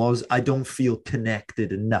 I don't feel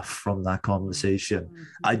connected enough from that conversation. Mm-hmm.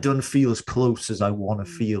 I don't feel as close as I want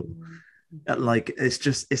to feel. Mm-hmm. Like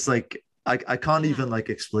it's like I can't even like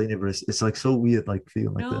explain it, but it's like so weird, like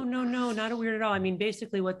feeling like that. No, not weird at all. I mean,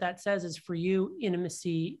 basically what that says is, for you,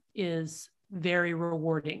 intimacy is very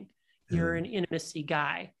rewarding. You're an intimacy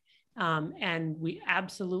guy. And we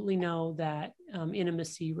absolutely know that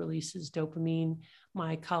intimacy releases dopamine.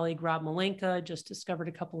 My colleague, Rob Malenka, just discovered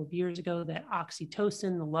a couple of years ago that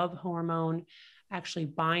oxytocin, the love hormone, actually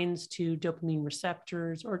binds to dopamine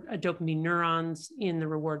receptors or dopamine neurons in the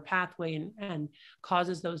reward pathway and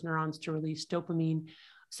causes those neurons to release dopamine.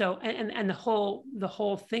 So, and the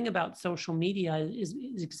whole thing about social media is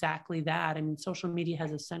exactly that. I mean, social media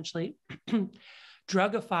has essentially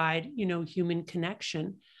drugified, human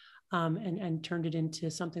connection, and turned it into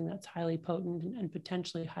something that's highly potent and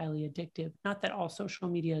potentially highly addictive. Not that all social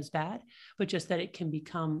media is bad, but just that it can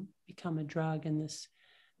become a drug. And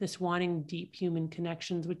this wanting deep human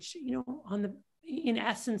connections, which, in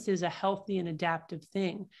essence is a healthy and adaptive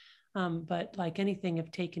thing. But like anything, if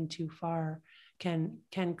taken too far, can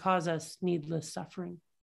cause us needless suffering.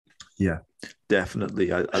 Yeah,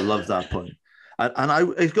 definitely. I love that point.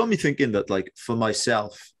 And it got me thinking that, like, for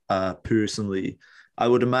myself, personally, I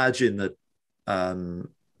would imagine that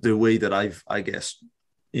the way that I guess,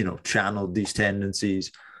 channeled these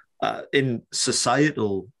tendencies in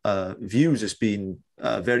societal views has been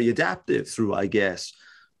very adaptive through, I guess,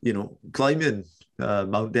 climbing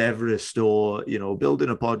Mount Everest, or, building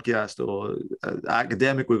a podcast, or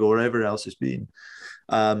academic work, or wherever else it's been.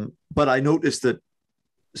 But I noticed that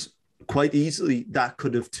quite easily that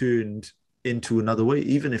could have turned into another way.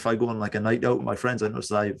 Even if I go on like a night out with my friends, I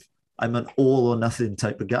noticed I'm an all or nothing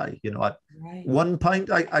type of guy. Right. 1 pint,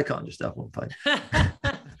 I can't just have 1 pint.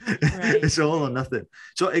 Right. It's all or nothing.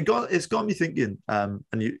 So it's got me thinking, and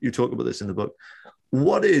you talk about this in the book.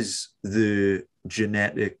 What is the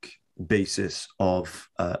genetic basis of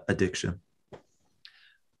addiction?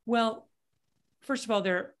 Well, first of all,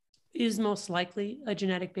 there is most likely a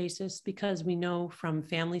genetic basis, because we know from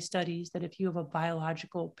family studies that if you have a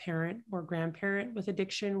biological parent or grandparent with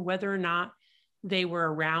addiction, whether or not they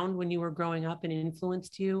were around when you were growing up and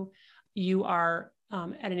influenced you, you are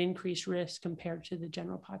at an increased risk compared to the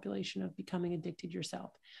general population of becoming addicted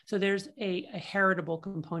yourself. So there's a heritable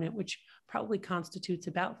component, which probably constitutes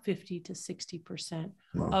about 50 to 60%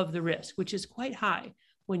 of the risk, which is quite high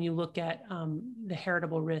when you look at the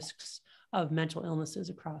heritable risks of mental illnesses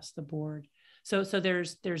across the board. So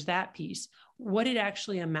there's that piece. What it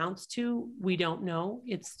actually amounts to, we don't know.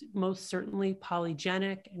 It's most certainly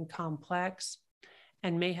polygenic and complex,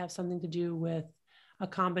 and may have something to do with a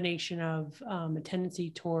combination of a tendency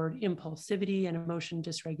toward impulsivity and emotion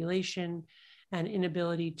dysregulation and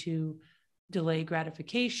inability to delay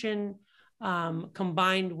gratification,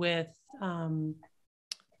 combined with,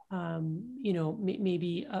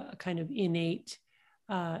 maybe a kind of innate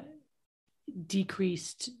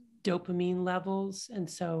decreased dopamine levels. And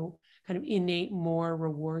so kind of innate more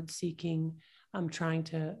reward seeking, trying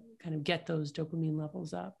to kind of get those dopamine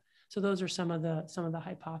levels up. So those are some of the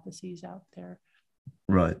hypotheses out there.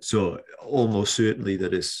 Right. So almost certainly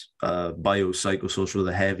that is biopsychosocial,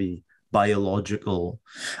 the heavy biological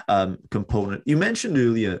component. You mentioned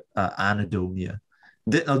earlier anhedonia.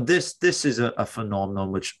 This is a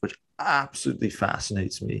phenomenon which absolutely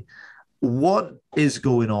fascinates me. What is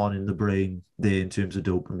going on in the brain there in terms of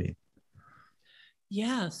dopamine?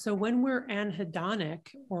 Yeah. So when we're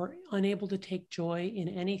anhedonic or unable to take joy in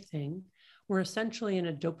anything, we're essentially in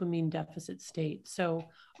a dopamine deficit state. So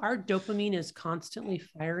our dopamine is constantly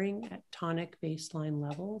firing at tonic baseline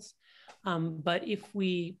levels. But if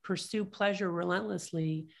we pursue pleasure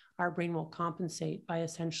relentlessly, our brain will compensate by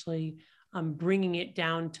essentially bringing it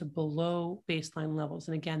down to below baseline levels.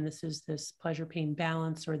 And again, this is this pleasure-pain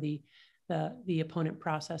balance, or the opponent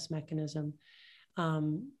process mechanism.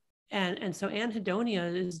 And so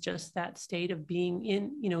anhedonia is just that state of being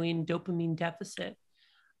in dopamine deficit.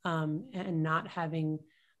 And not having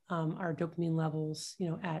our dopamine levels,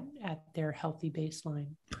 at their healthy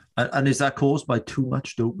baseline. And is that caused by too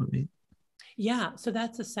much dopamine? Yeah, so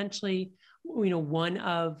that's essentially, one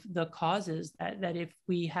of the causes that if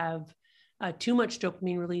we have too much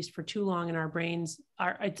dopamine released for too long in our brains,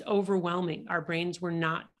 it's overwhelming. Our brains were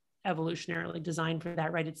not evolutionarily designed for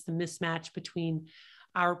that, right? It's the mismatch between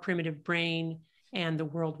our primitive brain and the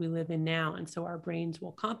world we live in now. And so our brains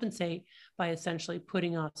will compensate by essentially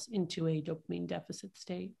putting us into a dopamine deficit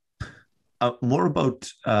state. More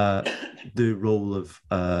about the role of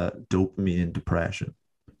dopamine in depression.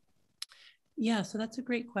 Yeah, so that's a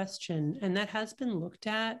great question. And that has been looked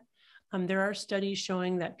at. There are studies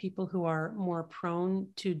showing that people who are more prone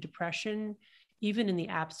to depression, even in the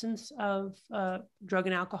absence of drug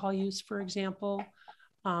and alcohol use, for example,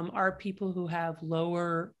 are people who have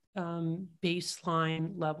lower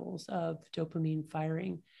baseline levels of dopamine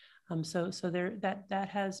firing. So there that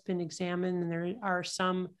has been examined, and there are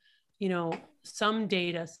some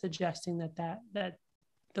data suggesting that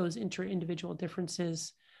those inter-individual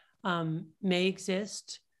differences may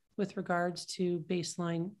exist with regards to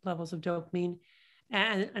baseline levels of dopamine,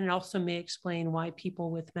 and it also may explain why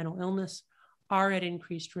people with mental illness are at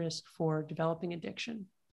increased risk for developing addiction.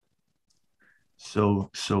 So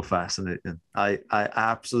fascinating. I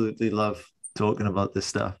absolutely love talking about this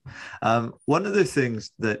stuff. One of the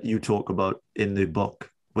things that you talk about in the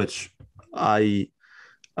book, which it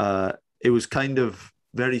was kind of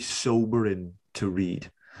very sobering to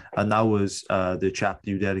read, and that was the chapter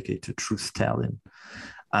you dedicate to truth telling.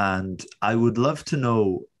 And I would love to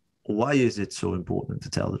know, why is it so important to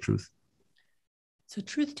tell the truth? So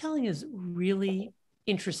truth telling is really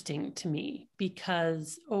interesting to me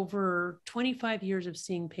because over 25 years of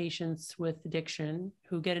seeing patients with addiction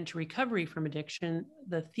who get into recovery from addiction,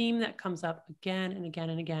 the theme that comes up again and again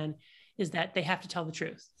and again is that they have to tell the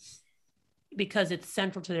truth because it's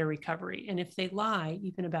central to their recovery. And if they lie,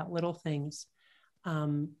 even about little things,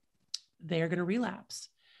 they're going to relapse.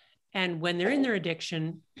 And when they're in their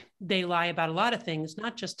addiction, they lie about a lot of things,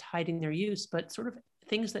 not just hiding their use, but sort of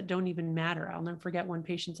things that don't even matter. I'll never forget one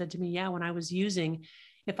patient said to me, yeah, when I was using,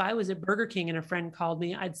 if I was at Burger King and a friend called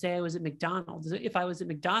me, I'd say I was at McDonald's. If I was at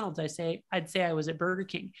McDonald's, I'd say I was at Burger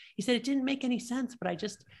King. He said, it didn't make any sense, but I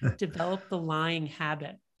just developed the lying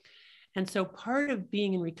habit. And so part of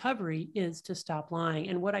being in recovery is to stop lying.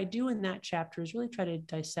 And what I do in that chapter is really try to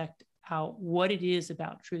dissect out what it is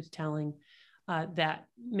about truth telling that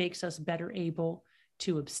makes us better able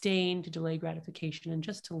to abstain, to delay gratification, and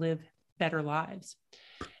just to live better lives.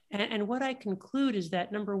 And what I conclude is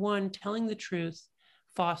that, number one, telling the truth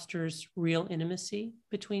fosters real intimacy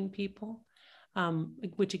between people,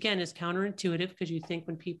 which again is counterintuitive because you think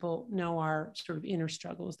when people know our sort of inner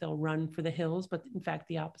struggles, they'll run for the hills. But in fact,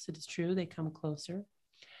 the opposite is true. They come closer.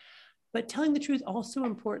 But telling the truth also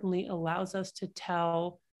importantly allows us to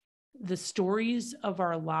tell the stories of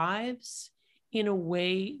our lives in a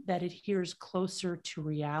way that adheres closer to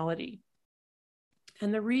reality.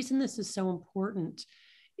 And the reason this is so important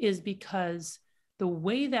is because the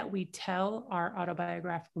way that we tell our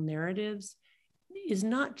autobiographical narratives is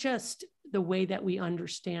not just the way that we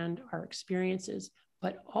understand our experiences,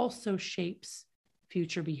 but also shapes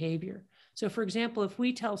future behavior. So for example, if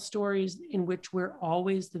we tell stories in which we're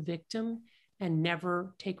always the victim and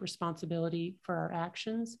never take responsibility for our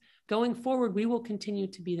actions, going forward, we will continue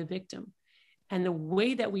to be the victim. And the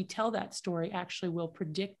way that we tell that story actually will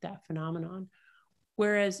predict that phenomenon.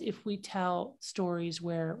 Whereas if we tell stories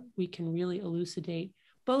where we can really elucidate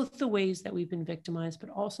both the ways that we've been victimized, but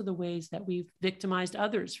also the ways that we've victimized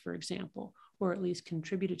others, for example, or at least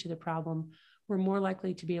contributed to the problem, we're more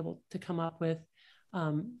likely to be able to come up with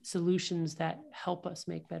solutions that help us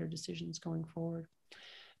make better decisions going forward.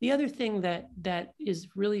 The other thing that is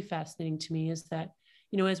really fascinating to me is that,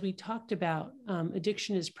 as we talked about,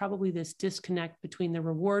 addiction is probably this disconnect between the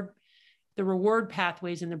reward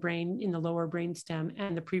pathways in the brain, in the lower brainstem,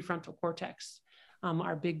 and the prefrontal cortex,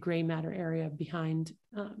 our big gray matter area behind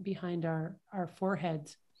our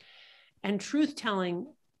foreheads. And truth telling,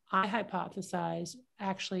 I hypothesize,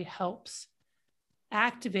 actually helps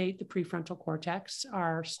activate the prefrontal cortex,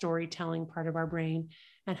 our storytelling part of our brain,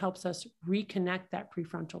 and helps us reconnect that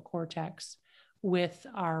prefrontal cortex with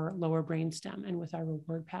our lower brainstem and with our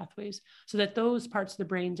reward pathways, so that those parts of the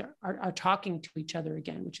brains are talking to each other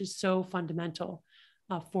again, which is so fundamental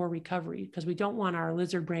for recovery, because we don't want our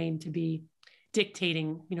lizard brain to be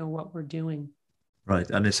dictating, what we're doing. Right.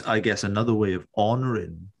 And it's, I guess, another way of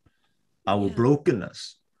honoring our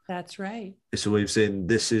brokenness. That's right. It's a way of saying,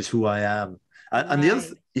 this is who I am. And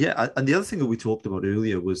right. the other thing that we talked about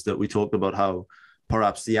earlier was that we talked about how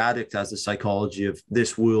perhaps the addict has the psychology of,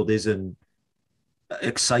 this world isn't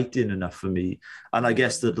exciting enough for me. And I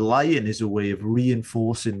guess that lying is a way of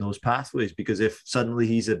reinforcing those pathways, because if suddenly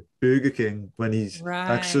he's at Burger King when he's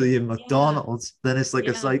actually in McDonald's, then it's like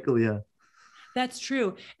a cycle. Yeah. That's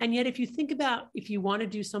true. And yet, if you think about, if you want to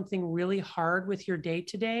do something really hard with your day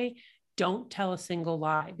to day, don't tell a single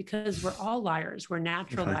lie, because we're all liars. We're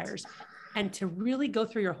natural liars. And to really go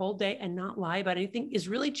through your whole day and not lie about anything is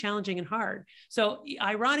really challenging and hard. So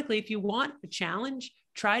ironically, if you want a challenge,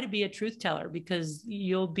 try to be a truth teller, because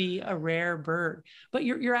you'll be a rare bird. But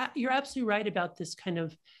you're absolutely right about this kind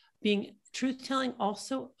of being truth telling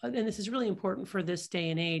also, and this is really important for this day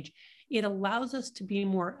and age. It allows us to be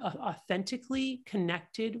more authentically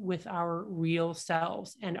connected with our real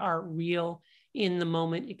selves and our real in the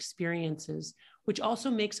moment experiences, which also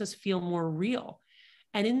makes us feel more real.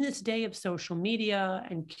 And in this day of social media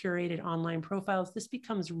and curated online profiles, this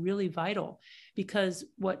becomes really vital, because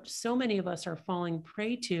what so many of us are falling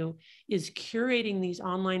prey to is curating these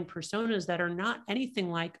online personas that are not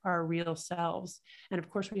anything like our real selves. And of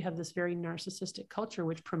course, we have this very narcissistic culture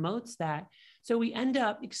which promotes that. So we end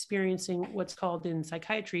up experiencing what's called in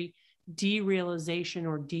psychiatry derealization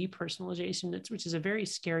or depersonalization, which is a very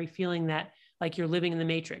scary feeling that like you're living in the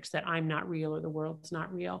matrix, that I'm not real or the world's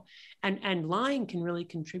not real. And lying can really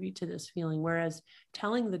contribute to this feeling, whereas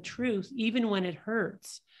telling the truth, even when it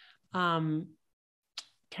hurts, can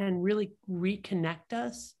really reconnect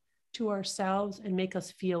us to ourselves and make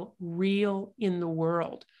us feel real in the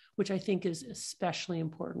world, which I think is especially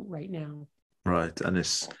important right now. Right. And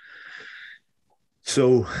it's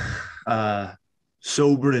so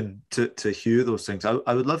sobering to hear those things.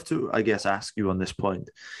 I would love to, I guess, ask you on this point,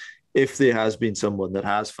 if there has been someone that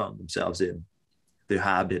has found themselves in the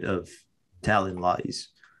habit of telling lies,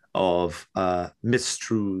 of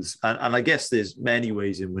mistruths, and I guess there's many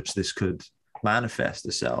ways in which this could manifest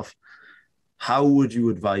itself, how would you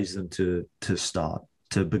advise them to start,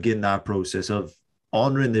 to begin that process of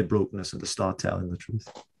honoring their brokenness and to start telling the truth?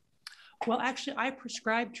 Well, actually, I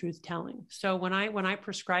prescribe truth telling. So when I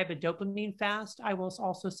prescribe a dopamine fast, I will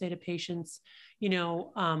also say to patients,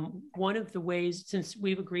 one of the ways, since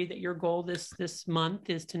we've agreed that your goal this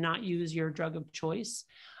month is to not use your drug of choice,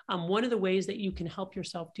 one of the ways that you can help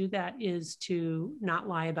yourself do that is to not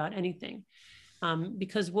lie about anything.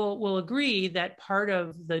 Because we'll agree that part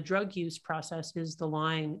of the drug use process is the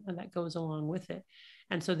lying that goes along with it.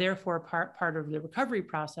 And so therefore, part of the recovery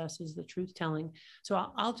process is the truth telling.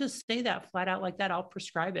 So I'll just say that flat out like that. I'll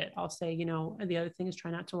prescribe it. I'll say, and the other thing is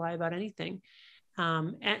try not to lie about anything.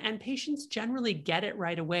 And patients generally get it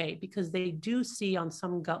right away, because they do see on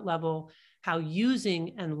some gut level how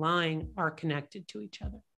using and lying are connected to each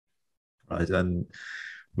other. Right. And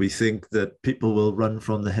we think that people will run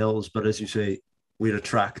from the hills, but as you say, we're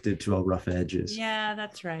attracted to our rough edges. Yeah,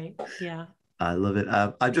 that's right. Yeah. I love it.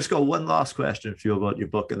 I've just got one last question for you about your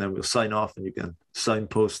book, and then we'll sign off and you can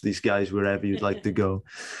signpost these guys wherever you'd like to go.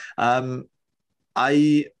 I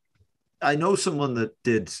know someone that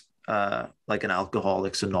did like an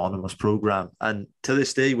Alcoholics Anonymous program, and to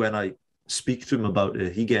this day, when I speak to him about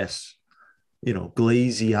it, he gets,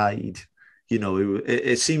 glazy-eyed.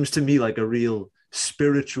 It seems to me like a real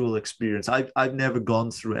spiritual experience. I've never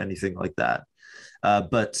gone through anything like that.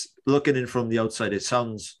 But looking in from the outside, it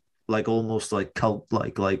sounds like almost like cult,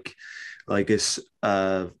 like it's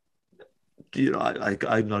I'm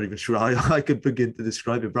not even sure how I could begin to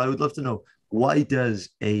describe it, but I would love to know, why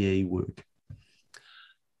does AA work?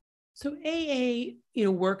 So AA,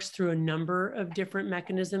 works through a number of different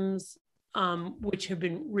mechanisms, which have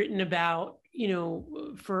been written about,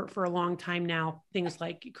 for a long time now. Things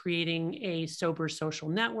like creating a sober social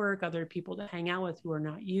network, other people to hang out with who are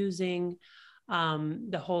not using,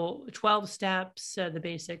 the whole 12 steps, the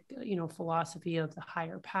basic, philosophy of the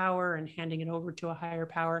higher power and handing it over to a higher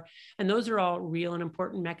power. And those are all real and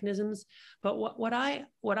important mechanisms. But what I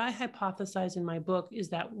hypothesize in my book is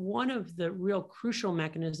that one of the real crucial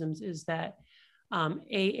mechanisms is that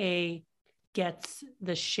AA gets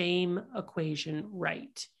the shame equation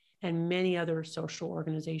right, and many other social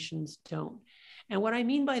organizations don't. And what I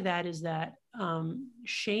mean by that is that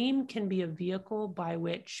shame can be a vehicle by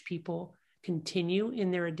which people continue in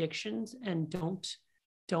their addictions and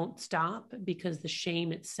don't stop, because the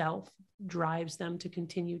shame itself drives them to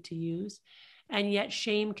continue to use. And yet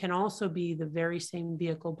shame can also be the very same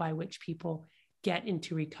vehicle by which people get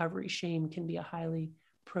into recovery. Shame can be a highly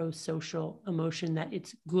pro-social emotion that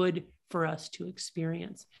it's good for us to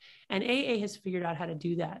experience. And AA has figured out how to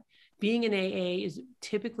do that. Being in AA is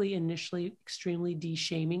typically initially extremely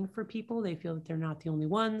de-shaming for people. They feel that they're not the only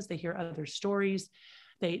ones. They hear other stories.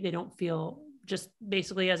 They don't feel just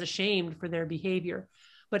basically as ashamed for their behavior.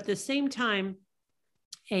 But at the same time,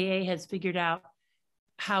 AA has figured out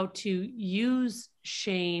how to use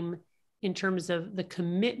shame in terms of the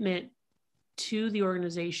commitment to the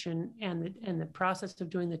organization and the process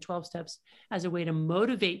of doing the 12 steps as a way to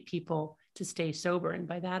motivate people to stay sober. And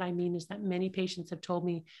by that, I mean is that many patients have told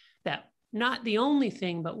me that not the only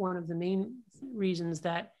thing, but one of the main reasons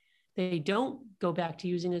that they don't go back to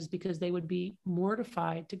using is because they would be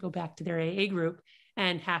mortified to go back to their AA group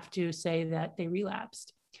and have to say that they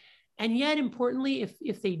relapsed. And yet, importantly,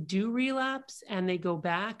 if they do relapse and they go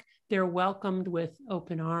back, they're welcomed with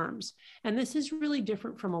open arms. And this is really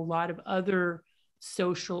different from a lot of other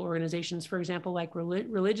social organizations, for example, like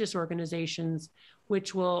religious organizations,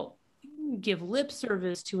 which will give lip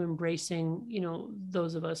service to embracing,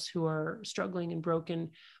 those of us who are struggling and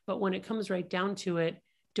broken. But when it comes right down to it,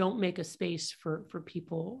 don't make a space for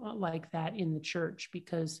people like that in the church,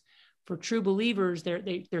 because for true believers,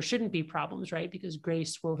 there shouldn't be problems, right? Because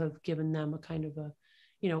grace will have given them a kind of a,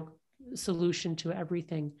 solution to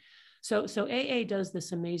everything. So AA does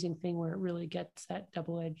this amazing thing where it really gets that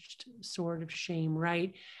double-edged sword of shame,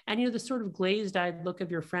 right? And, the sort of glazed-eyed look of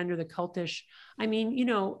your friend or the cultish. I mean,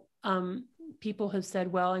 people have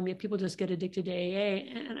said, well, people just get addicted to AA.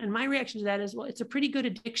 And my reaction to that is, well, it's a pretty good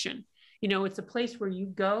addiction. It's a place where you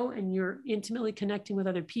go and you're intimately connecting with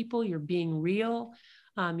other people. You're being real.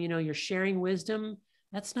 You're sharing wisdom.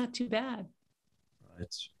 That's not too bad.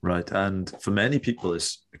 Right. And for many people,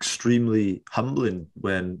 it's extremely humbling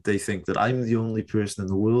when they think that I'm the only person in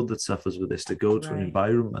the world that suffers with this, to go to an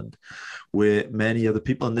environment where many other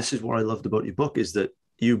people, and this is what I loved about your book, is that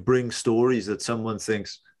you bring stories that someone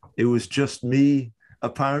thinks it was just me.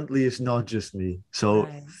 Apparently, it's not just me. So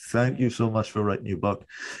thank you so much for writing your book.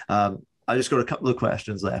 I just got a couple of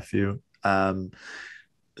questions left for you.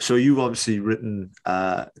 So you've obviously written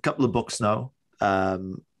a couple of books now.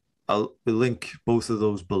 I'll link both of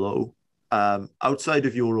those below. Outside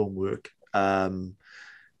of your own work, I'd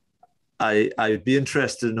be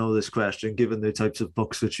interested to know this question, given the types of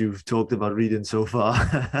books that you've talked about reading so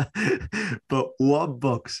far. But what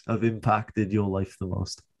books have impacted your life the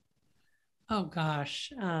most? Oh,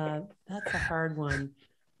 gosh, that's a hard one.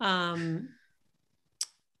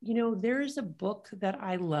 There's a book that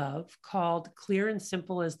I love called Clear and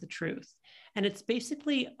Simple as the Truth. And it's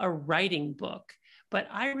basically a writing book, but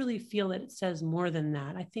I really feel that it says more than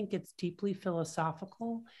that. I think it's deeply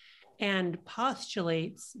philosophical and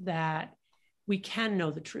postulates that we can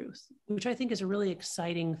know the truth, which I think is a really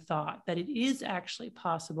exciting thought, that it is actually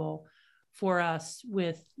possible for us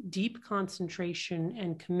with deep concentration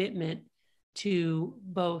and commitment to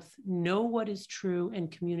both know what is true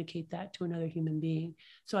and communicate that to another human being.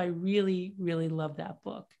 So I really, really love that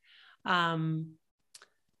book.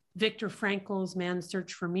 Viktor Frankl's Man's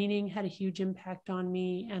Search for Meaning had a huge impact on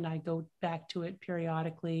me, and I go back to it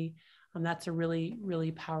periodically. That's a really,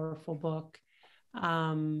 really powerful book.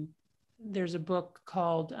 There's a book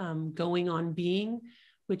called Going on Being,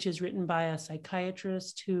 which is written by a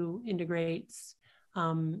psychiatrist who integrates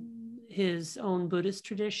his own Buddhist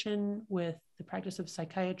tradition with the practice of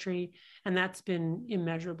psychiatry. And that's been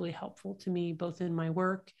immeasurably helpful to me, both in my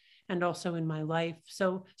work and also in my life.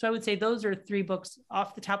 So I would say those are three books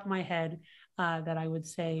off the top of my head that I would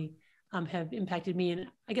say have impacted me. And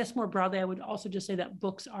I guess more broadly, I would also just say that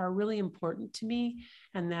books are really important to me,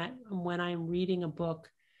 and that when I'm reading a book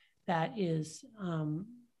that is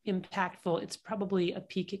impactful, it's probably a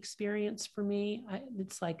peak experience for me.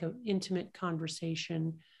 It's like an intimate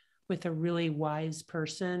conversation with a really wise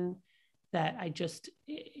person that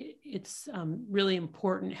it's really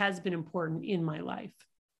important, has been important in my life,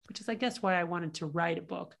 which is, I guess, why I wanted to write a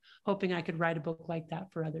book, hoping I could write a book like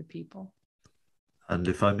that for other people. And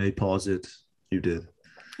if I may pause it, you did.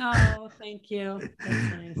 Oh, thank you.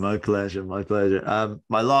 That's nice. My pleasure. My pleasure.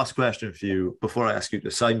 My last question for you, before I ask you to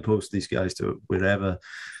signpost these guys to wherever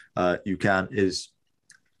you can, is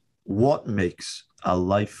what makes a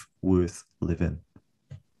life worth living?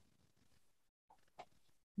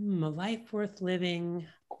 A life worth living,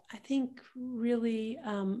 I think, really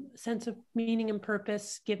sense of meaning and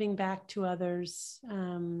purpose, giving back to others,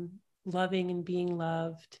 loving and being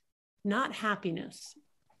loved, not happiness.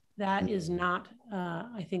 That is not,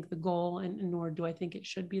 I think, the goal, and nor do I think it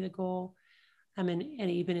should be the goal. And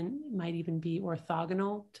might even be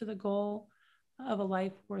orthogonal to the goal of a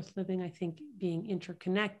life worth living. I think being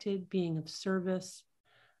interconnected, being of service,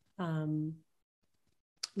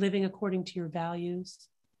 living according to your values,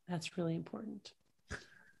 that's really important.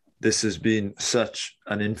 This has been such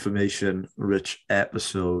an information-rich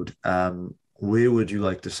episode. Where would you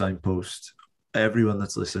like to signpost everyone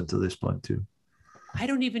that's listened to this point to? I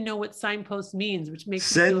don't even know what signpost means, which makes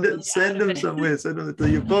send them somewhere. Send them to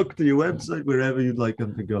your book, to your website, wherever you'd like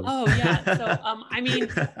them to go. Oh yeah. So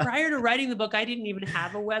prior to writing the book, I didn't even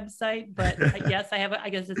have a website, but yes, I have. I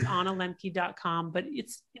guess it's onalembke.com, but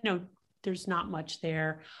it's there's not much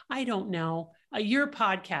there. I don't know. Your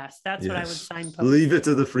podcast. That's what I would signpost. Leave it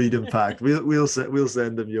to the Freedom Pact. We'll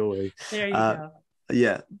send them your way. There you go.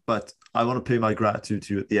 Yeah, but I want to pay my gratitude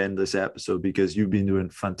to you at the end of this episode, because you've been doing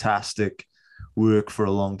fantastic work for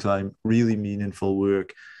a long time, really meaningful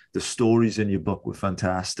work. The stories in your book were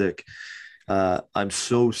fantastic. I'm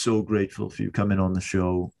so grateful for you coming on the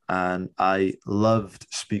show, and I loved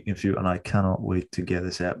speaking to you, and I cannot wait to get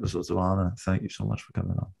this episode. So Anna, thank you so much for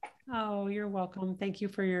coming on. Oh, you're welcome. Thank you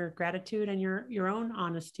for your gratitude and your own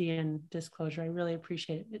honesty and disclosure. I really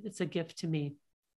appreciate it. It's a gift to me.